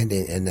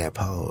standing in that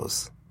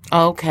pose.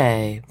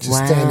 Okay.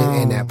 Just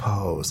standing in that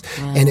pose.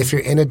 Wow. And if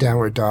you're in a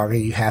downward dog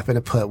and you happen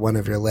to put one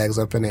of your legs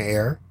up in the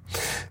air,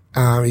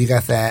 you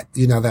got that,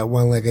 that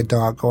one-legged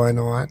dog going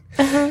on.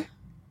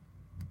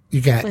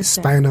 You got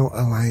spinal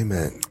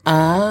alignment.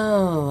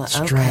 Oh,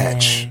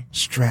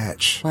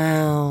 Stretch.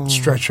 Wow.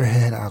 Stretch your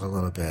head out a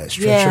little bit.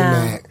 Stretch your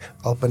neck.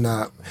 Open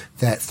up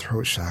that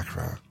throat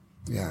chakra.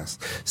 Yes.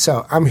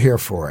 So I'm here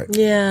for it.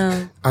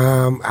 Yeah.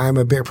 I'm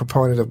a big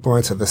proponent of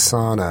going to the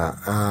sauna.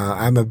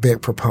 I'm a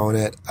big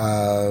proponent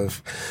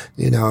of,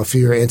 if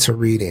you're into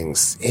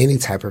readings, any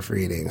type of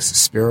readings,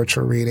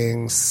 spiritual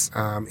readings,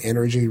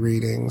 energy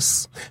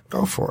readings,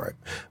 go for it.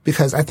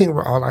 Because I think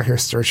we're all out here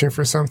searching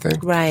for something.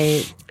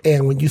 Right.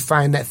 And when you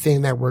find that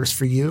thing that works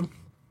for you,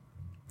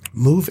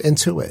 move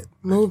into it.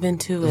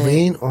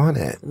 Lean on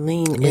it.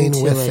 Lean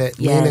with it. Yes,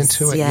 lean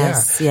into it.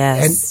 Yes.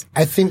 And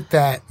I think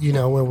that,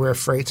 when we're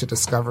afraid to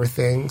discover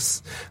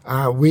things,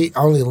 we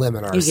only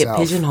limit ourselves. You get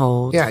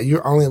pigeonholed. Yeah,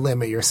 you only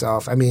limit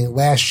yourself. I mean,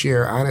 last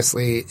year,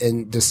 honestly,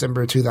 in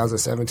December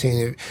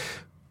 2017,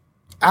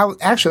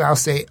 I'll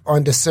say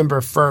on December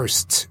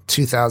 1st,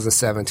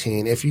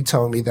 2017, if you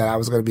told me that I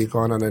was going to be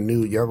going on a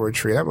new yoga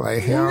retreat, I'm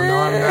like, hell no,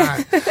 I'm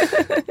not.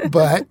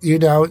 But,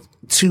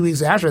 2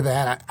 weeks after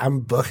that,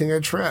 I'm booking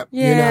a trip,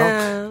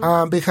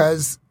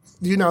 because,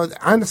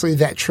 honestly,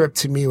 that trip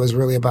to me was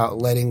really about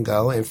letting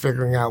go and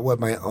figuring out what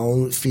my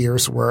own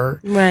fears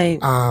were. Right.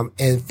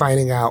 And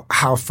finding out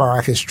how far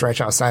I can stretch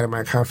outside of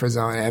my comfort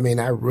zone. I mean,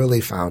 I really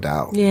found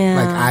out. Yeah.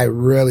 Like, I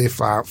really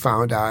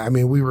found out. I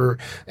mean,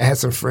 I had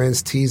some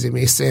friends teasing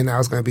me saying I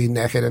was going to be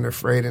naked and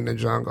afraid in the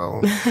jungle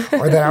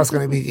or that I was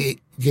going to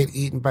get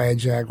eaten by a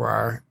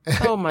jaguar.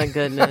 Oh my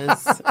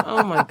goodness.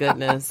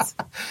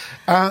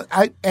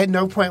 At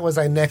no point was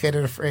I naked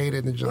and afraid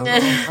in the jungle,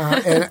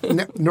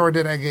 and nor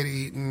did I get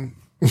eaten.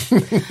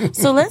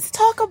 So let's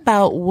talk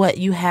about what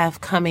you have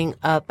coming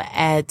up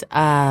at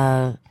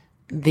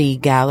the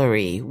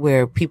gallery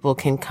where people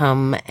can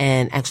come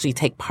and actually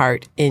take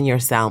part in your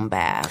sound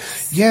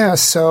baths. Yeah,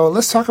 so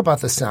let's talk about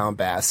the sound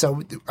bath.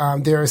 So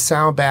there's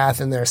sound bath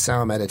and there's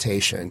sound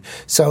meditation.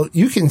 So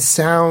you can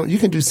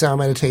do sound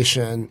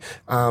meditation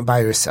by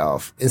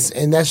yourself.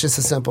 And that's just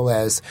as simple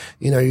as,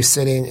 you're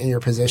sitting in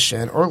your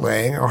position or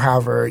laying or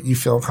however you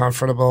feel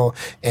comfortable,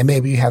 and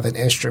maybe you have an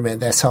instrument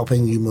that's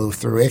helping you move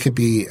through. It could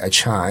be a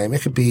chime,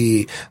 it could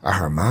be a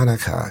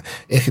harmonica,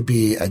 it could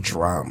be a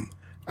drum.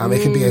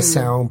 It could be a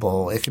sound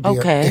bowl. It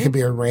could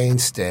be a rain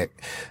stick.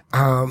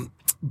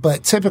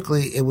 But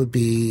typically it would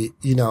be,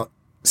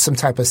 some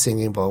type of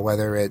singing bowl,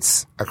 whether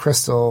it's a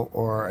crystal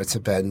or a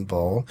Tibetan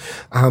bowl.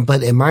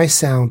 But in my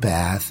sound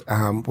bath,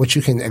 what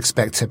you can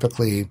expect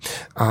typically,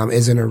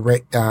 is an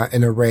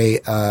array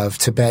of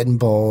Tibetan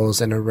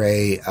bowls, an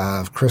array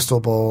of crystal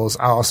bowls.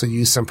 I also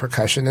use some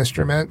percussion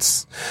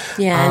instruments.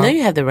 Yeah, I know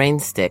you have the rain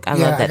stick. I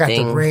love that thing.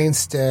 I got the rain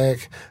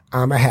stick.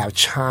 I have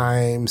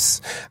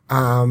chimes,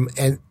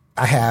 and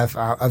I have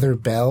other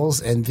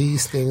bells, and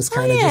these things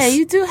kind of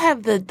you do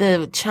have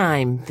the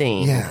chime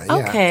thing. Yeah.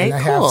 Okay, and I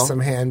have some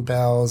hand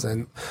bells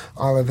and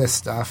all of this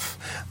stuff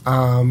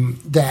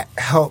that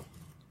help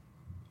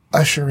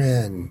usher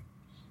in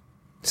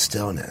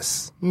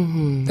stillness,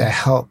 that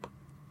help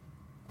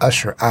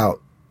usher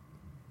out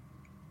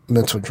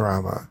mental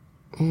drama,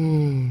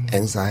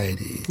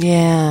 anxiety,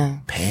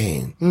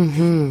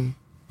 pain.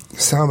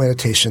 Sound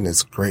meditation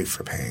is great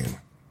for pain.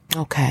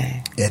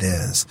 Okay. It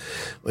is.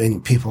 When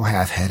people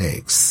have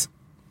headaches,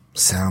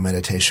 sound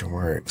meditation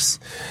works.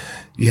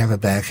 You have a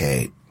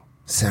backache,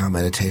 sound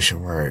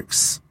meditation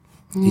works.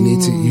 You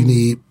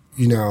need,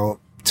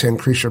 to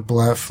increase your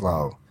blood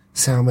flow.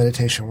 sound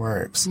meditation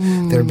works.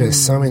 There have been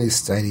so many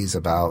studies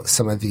about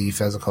some of the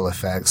physical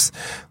effects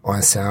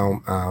on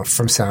sound,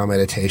 from sound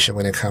meditation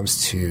when it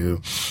comes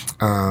to,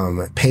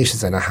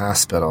 patients in a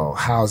hospital.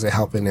 How is it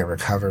helping their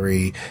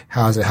recovery?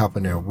 How is it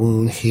helping their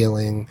wound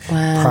healing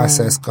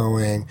process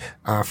going,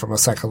 from a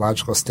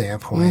psychological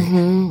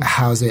standpoint?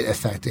 How is it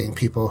affecting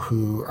people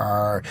who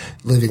are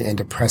living in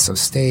depressive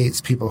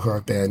states, people who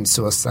have been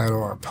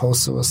suicidal or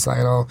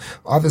post-suicidal?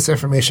 All this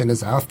information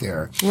is out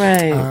there.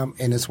 Right.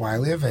 And it's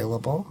widely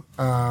available.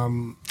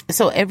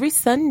 So every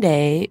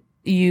Sunday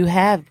you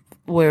have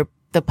where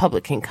the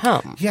public can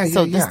come.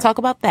 So let's talk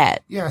about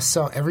that. Yeah.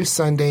 So every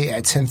Sunday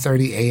at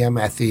 10:30 a.m.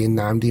 at the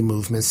Nnamdi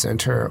Movement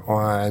Center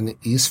on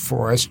East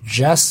Forest,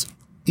 just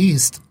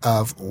east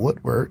of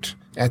Woodward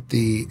at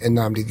the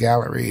Nnamdi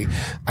Gallery,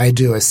 I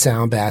do a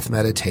sound bath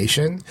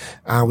meditation.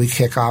 We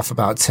kick off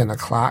about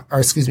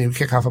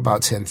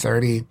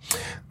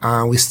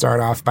 10:30. We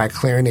start off by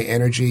clearing the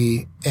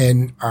energy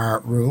in our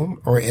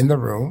room or in the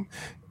room.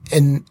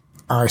 In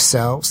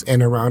ourselves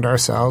and around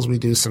ourselves, we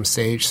do some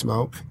sage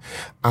smoke.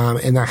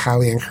 And I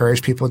highly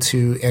encourage people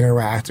to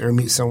interact or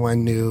meet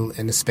someone new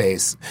in the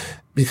space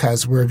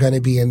because we're going to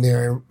be in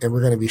there and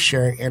we're going to be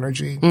sharing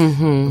energy.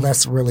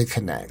 Let's really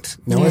connect.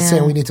 No one's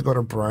saying we need to go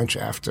to brunch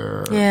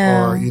after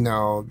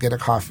or, get a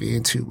coffee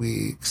in 2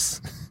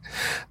 weeks.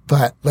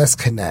 But let's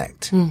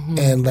connect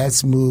and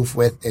let's move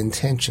with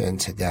intention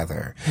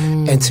together.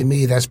 And to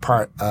me, that's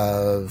part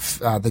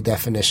of the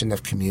definition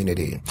of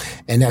community.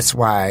 And that's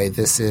why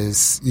this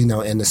is,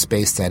 in the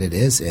space that it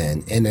is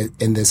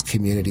in this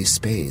community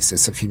space.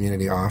 It's a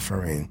community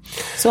offering.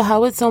 So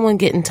how would someone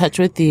get in touch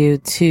with you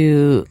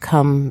to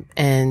come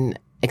and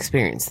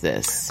experience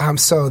this?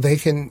 So they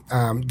can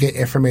get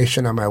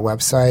information on my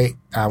website,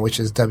 which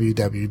is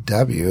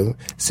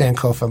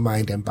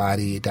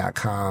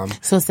www.sankofamindandbody.com.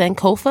 So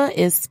Sankofa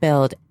is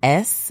spelled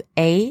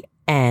SANKOFA.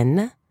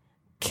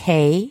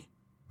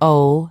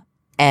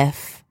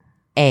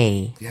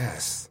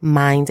 Yes.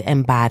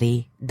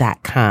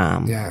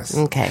 Mindandbody.com. Yes.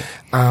 Okay.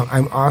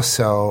 I'm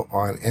also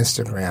on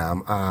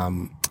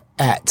Instagram,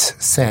 at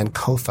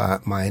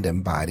Sankofa Mind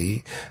and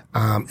Body,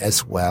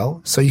 as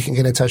well. So you can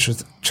get in touch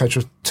with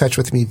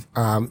me,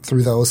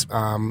 through those,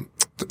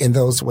 in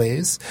those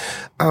ways.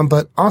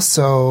 But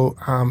also,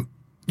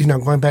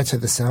 going back to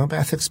the sound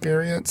bath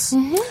experience,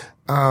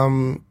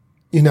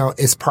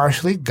 it's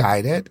partially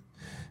guided.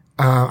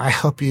 I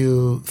help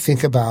you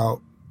think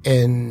about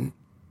and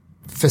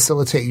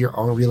facilitate your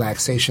own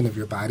relaxation of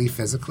your body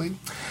physically.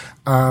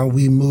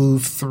 We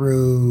move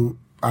through,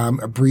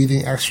 a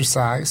breathing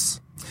exercise.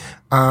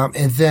 And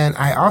then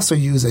I also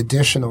use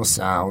additional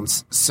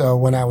sounds. So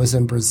when I was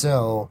in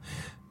Brazil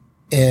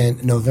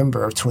in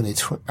November of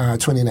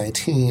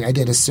 2019, I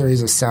did a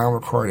series of sound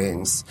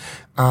recordings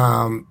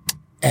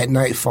at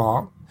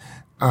nightfall.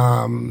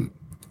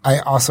 I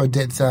also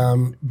did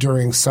them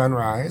during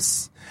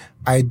sunrise.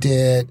 I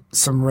did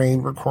some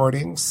rain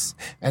recordings,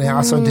 and I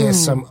also did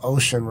some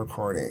ocean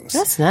recordings.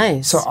 That's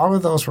nice. So all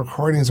of those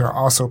recordings are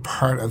also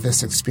part of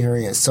this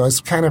experience. So it's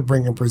kind of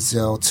bringing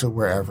Brazil to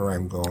wherever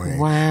I'm going.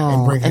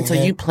 Wow. And so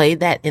you played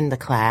that in the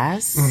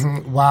class?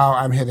 While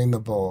I'm hitting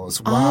the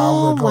bowls,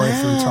 while we're going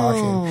through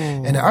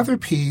talking. And the other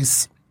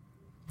piece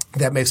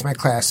that makes my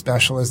class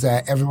special is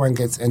that everyone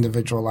gets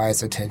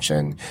individualized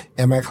attention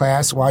in my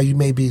class. While you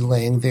may be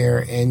laying there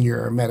in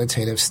your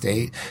meditative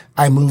state,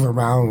 I move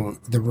around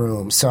the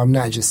room. So I'm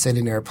not just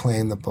sitting there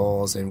playing the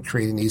bowls and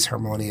creating these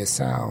harmonious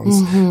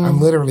sounds. I'm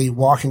literally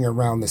walking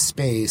around the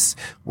space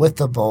with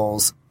the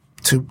bowls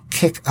to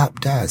kick up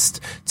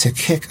dust, to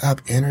kick up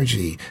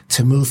energy,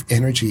 to move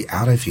energy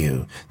out of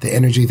you, the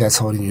energy that's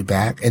holding you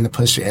back, and to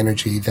push the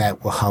energy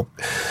that will help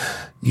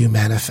you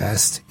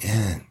manifest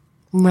in.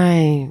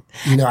 Right.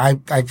 I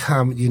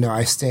come,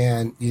 I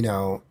stand,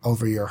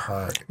 over your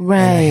heart. Right.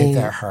 And I hit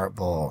that heart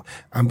bowl.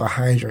 I'm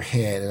behind your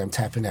head and I'm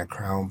tapping that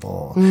crown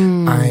bowl.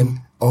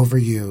 I'm over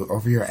you,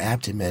 over your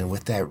abdomen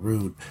with that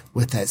root,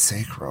 with that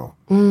sacral.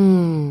 To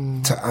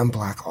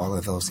unblock all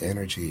of those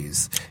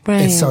energies.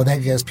 Right. And so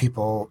that gives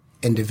people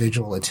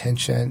individual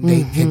attention.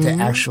 They get to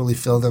actually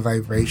feel the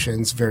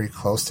vibrations very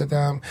close to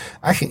them.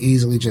 I can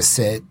easily just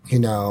sit,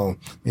 on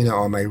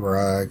my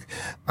rug,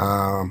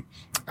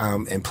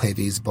 and play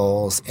these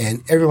bowls,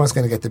 and everyone's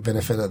going to get the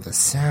benefit of the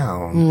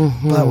sound,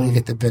 but we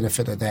get the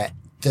benefit of that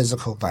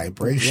physical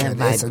vibration.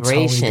 Yeah,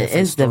 vibration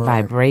is the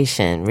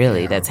vibration,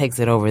 really, that takes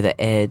it over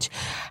the edge.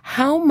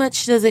 How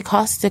much does it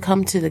cost to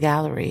come to the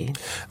gallery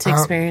to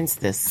experience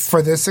this?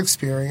 For this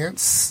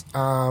experience,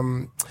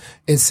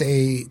 it's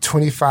a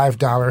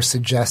 $25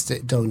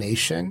 suggested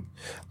donation.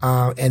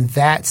 And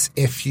that's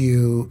if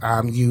you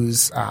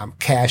use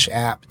Cash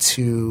App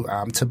to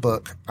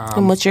book.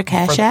 And what's your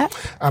Cash App?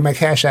 My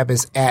Cash App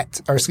is the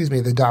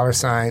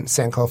 $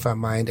 Sankofa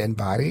Mind and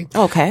Body.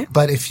 Okay.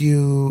 But if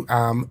you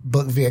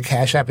book via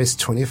Cash App, it's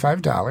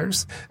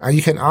 $25.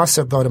 You can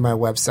also go to my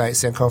website,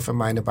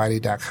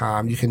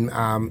 sankofamindandbody.com. You can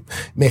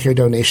make your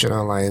donation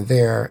online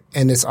there,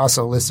 and it's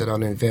also listed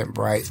on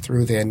Eventbrite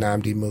through the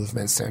Nnamdi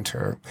Movement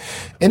Center.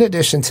 In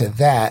addition to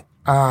that,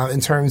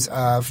 in terms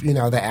of,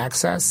 the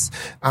access.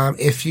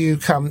 If you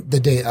come the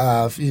day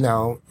of,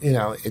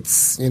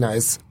 it's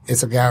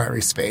a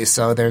gallery space.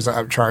 So there's an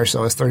upcharge.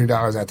 So it's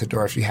 $30 at the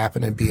door if you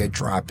happen to be a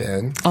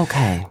drop-in.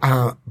 Okay.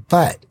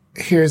 But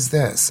here's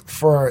this.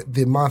 For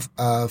the month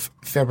of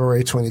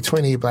February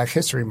 2020, Black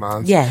History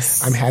Month,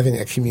 yes, I'm having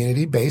a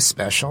community-based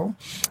special.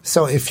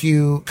 So if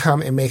you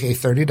come and make a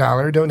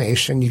 $30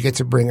 donation, you get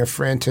to bring a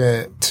friend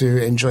to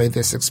enjoy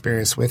this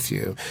experience with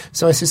you.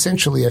 So it's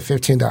essentially a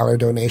 $15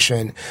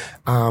 donation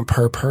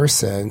per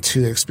person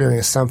to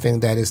experience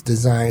something that is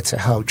designed to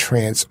help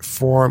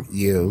transform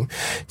you,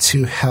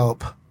 to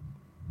help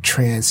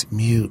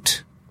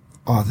transmute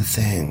all the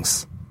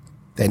things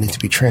that need to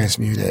be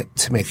transmuted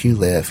to make you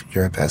live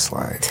your best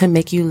life. To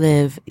make you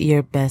live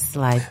your best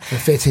life. For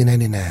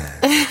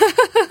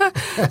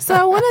 $15.99. So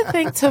I want to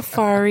thank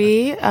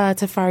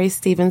Tafari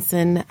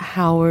Stevenson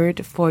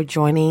Howard for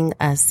joining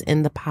us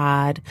in the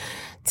pod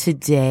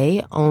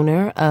today,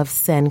 owner of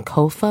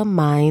Sankofa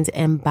Mind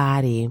and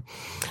Body.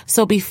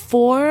 So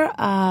before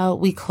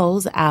we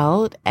close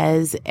out,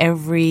 as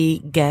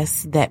every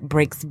guest that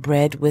breaks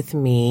bread with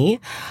me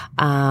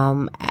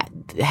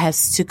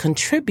has to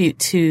contribute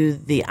to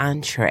the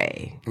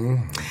entree.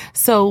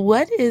 So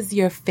what is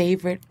your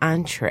favorite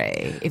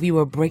entree? If you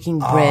were breaking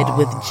bread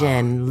with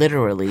Jen,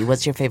 literally,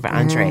 what's your favorite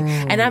entree?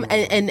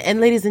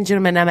 And ladies and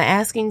gentlemen, I'm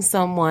asking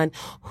someone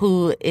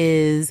who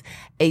is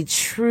a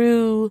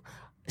true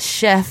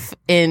chef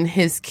in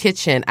his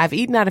kitchen. I've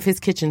eaten out of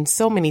his kitchen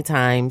so many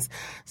times,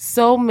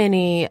 so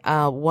many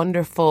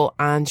wonderful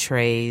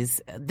entrees.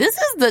 This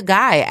is the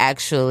guy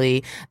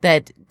actually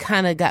that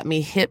kind of got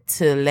me hip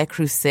to Le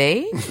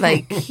Creuset.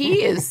 Like,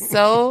 he is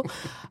so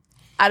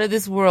out of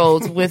this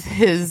world with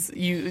his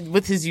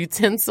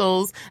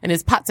utensils and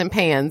his pots and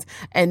pans.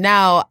 And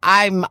now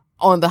I'm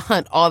on the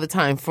hunt all the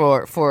time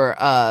for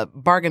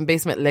bargain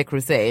basement Le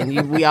Creuset,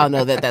 and we all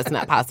know that that's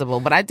not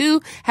possible. But I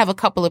do have a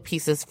couple of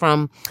pieces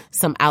from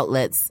some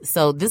outlets.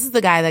 So this is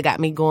the guy that got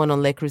me going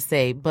on Le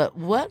Creuset. But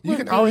what you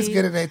can always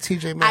get it at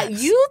TJ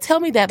Maxx. You tell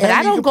me that, but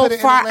I don't go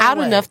far out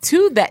enough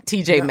to that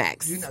TJ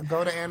Maxx.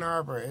 Go to Ann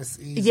Arbor. It's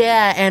easy.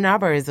 Yeah, Ann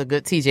Arbor is a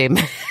good TJ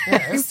Maxx.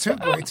 Yeah, it's two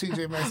great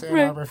TJ Maxx Ann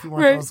Arbor if you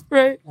want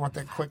want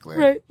that quickly.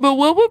 Right. But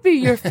what would be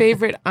your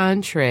favorite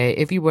entree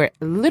if you were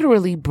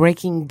literally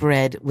breaking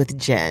bread with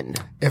Jen?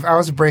 If I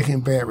was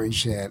breaking bread with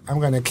Jen, I'm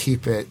going to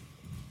keep it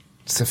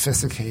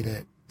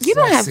sophisticated. You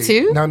don't have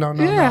to. No.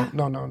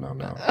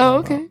 Oh,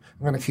 okay. I'm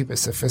going to keep it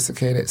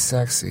sophisticated,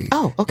 sexy.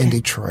 Oh, okay. In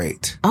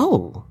Detroit.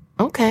 Oh,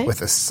 okay.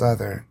 With a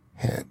southern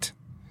hint.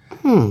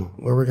 What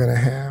we're going to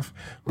have?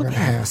 We're going to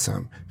have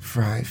some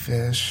fried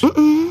fish,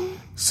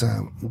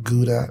 some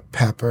Gouda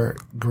pepper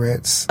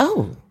grits.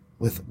 Oh.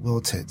 With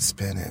wilted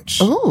spinach.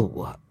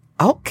 Oh,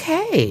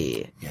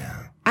 okay.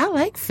 Yeah. I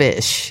like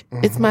fish.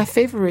 It's my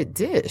favorite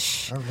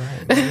dish. All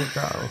right, there you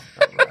go. All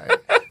right.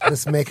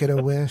 Let's make it a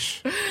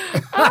wish.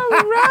 All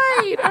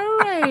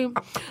right.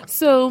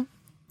 So,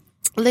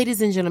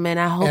 ladies and gentlemen,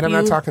 I hope and I'm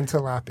not talking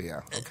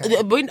tilapia.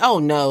 Okay? We're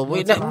not.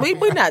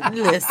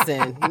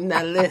 Listen.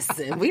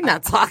 We're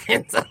not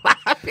talking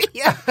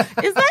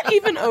tilapia. Is that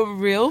even a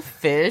real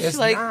fish? It's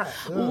not.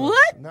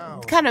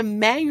 What kind of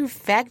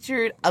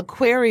manufactured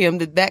aquarium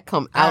did that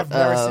come out of? I've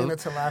never seen a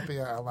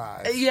tilapia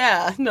alive.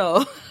 Yeah,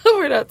 no,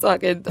 we're not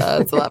talking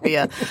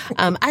tilapia.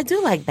 I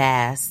do like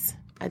bass.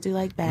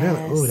 Really?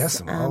 Ooh, that's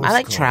some old I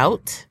like school.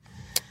 trout.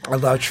 I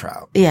love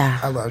trout. Yeah.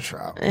 I love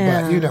trout.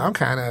 Yeah.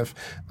 But,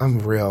 I'm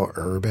real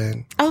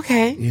urban.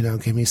 Okay.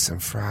 Give me some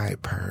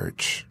fried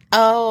perch.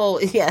 Oh,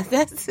 yeah.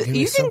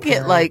 You can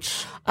get perch. like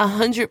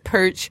 100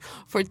 perch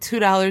for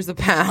 $2 a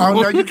pound. Oh,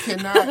 no, you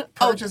cannot.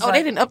 Perch is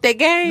they didn't up that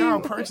game? No,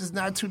 perch is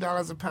not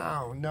 $2 a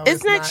pound. No,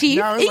 it's not cheap.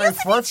 No, it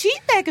used to be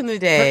cheap back in the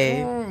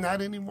day.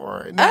 Not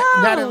anymore.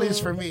 Not at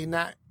least for me.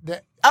 Not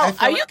that. Oh,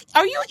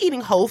 are you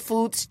eating Whole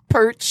Foods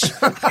perch?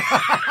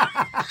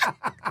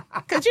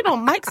 Because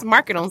Mike's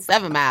Market on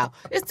 7 Mile,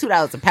 it's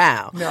 $2 a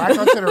pound. No, I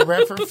go to the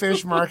Redford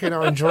Fish Market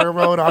on Joy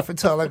Road off of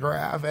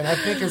Telegraph, and I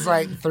think it's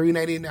like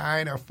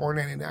 $3.99 or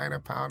 $4.99 a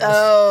pound.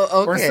 Oh,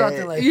 okay. Or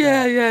something like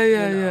that.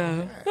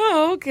 Yeah.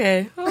 Oh,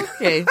 okay.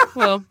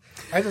 Well,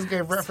 I just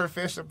gave Redford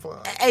Fish a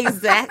plug.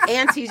 Exactly.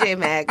 And TJ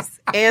Maxx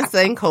and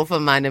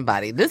Sankofa Mind and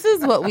Body. This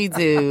is what we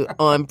do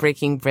on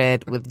Breaking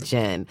Bread with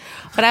Jen.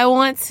 But I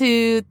want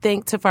to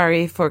thank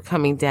Tafari for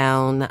coming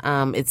down.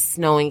 It's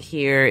snowing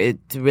here.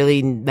 It's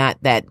really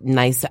not that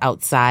nice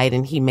outside,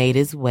 and he made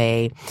his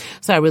way.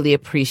 So I really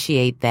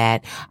appreciate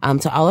that.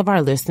 To all of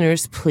our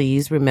listeners,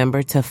 please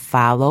remember to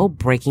follow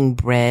Breaking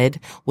Bread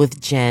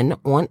with Jen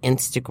on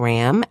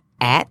Instagram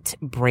at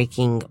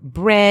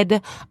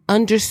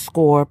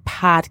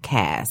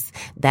breakingbread_podcast.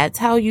 That's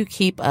how you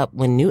keep up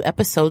when new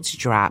episodes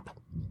drop.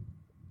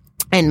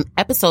 And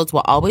episodes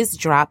will always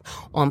drop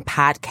on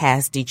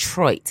Podcast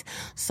Detroit.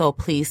 So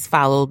please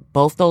follow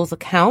both those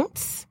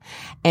accounts.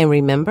 And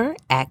remember,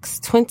 Acts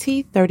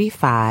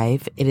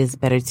 20:35, it is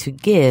better to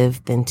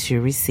give than to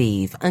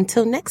receive.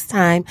 Until next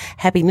time,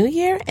 Happy New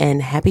Year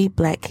and Happy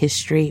Black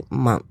History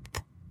Month.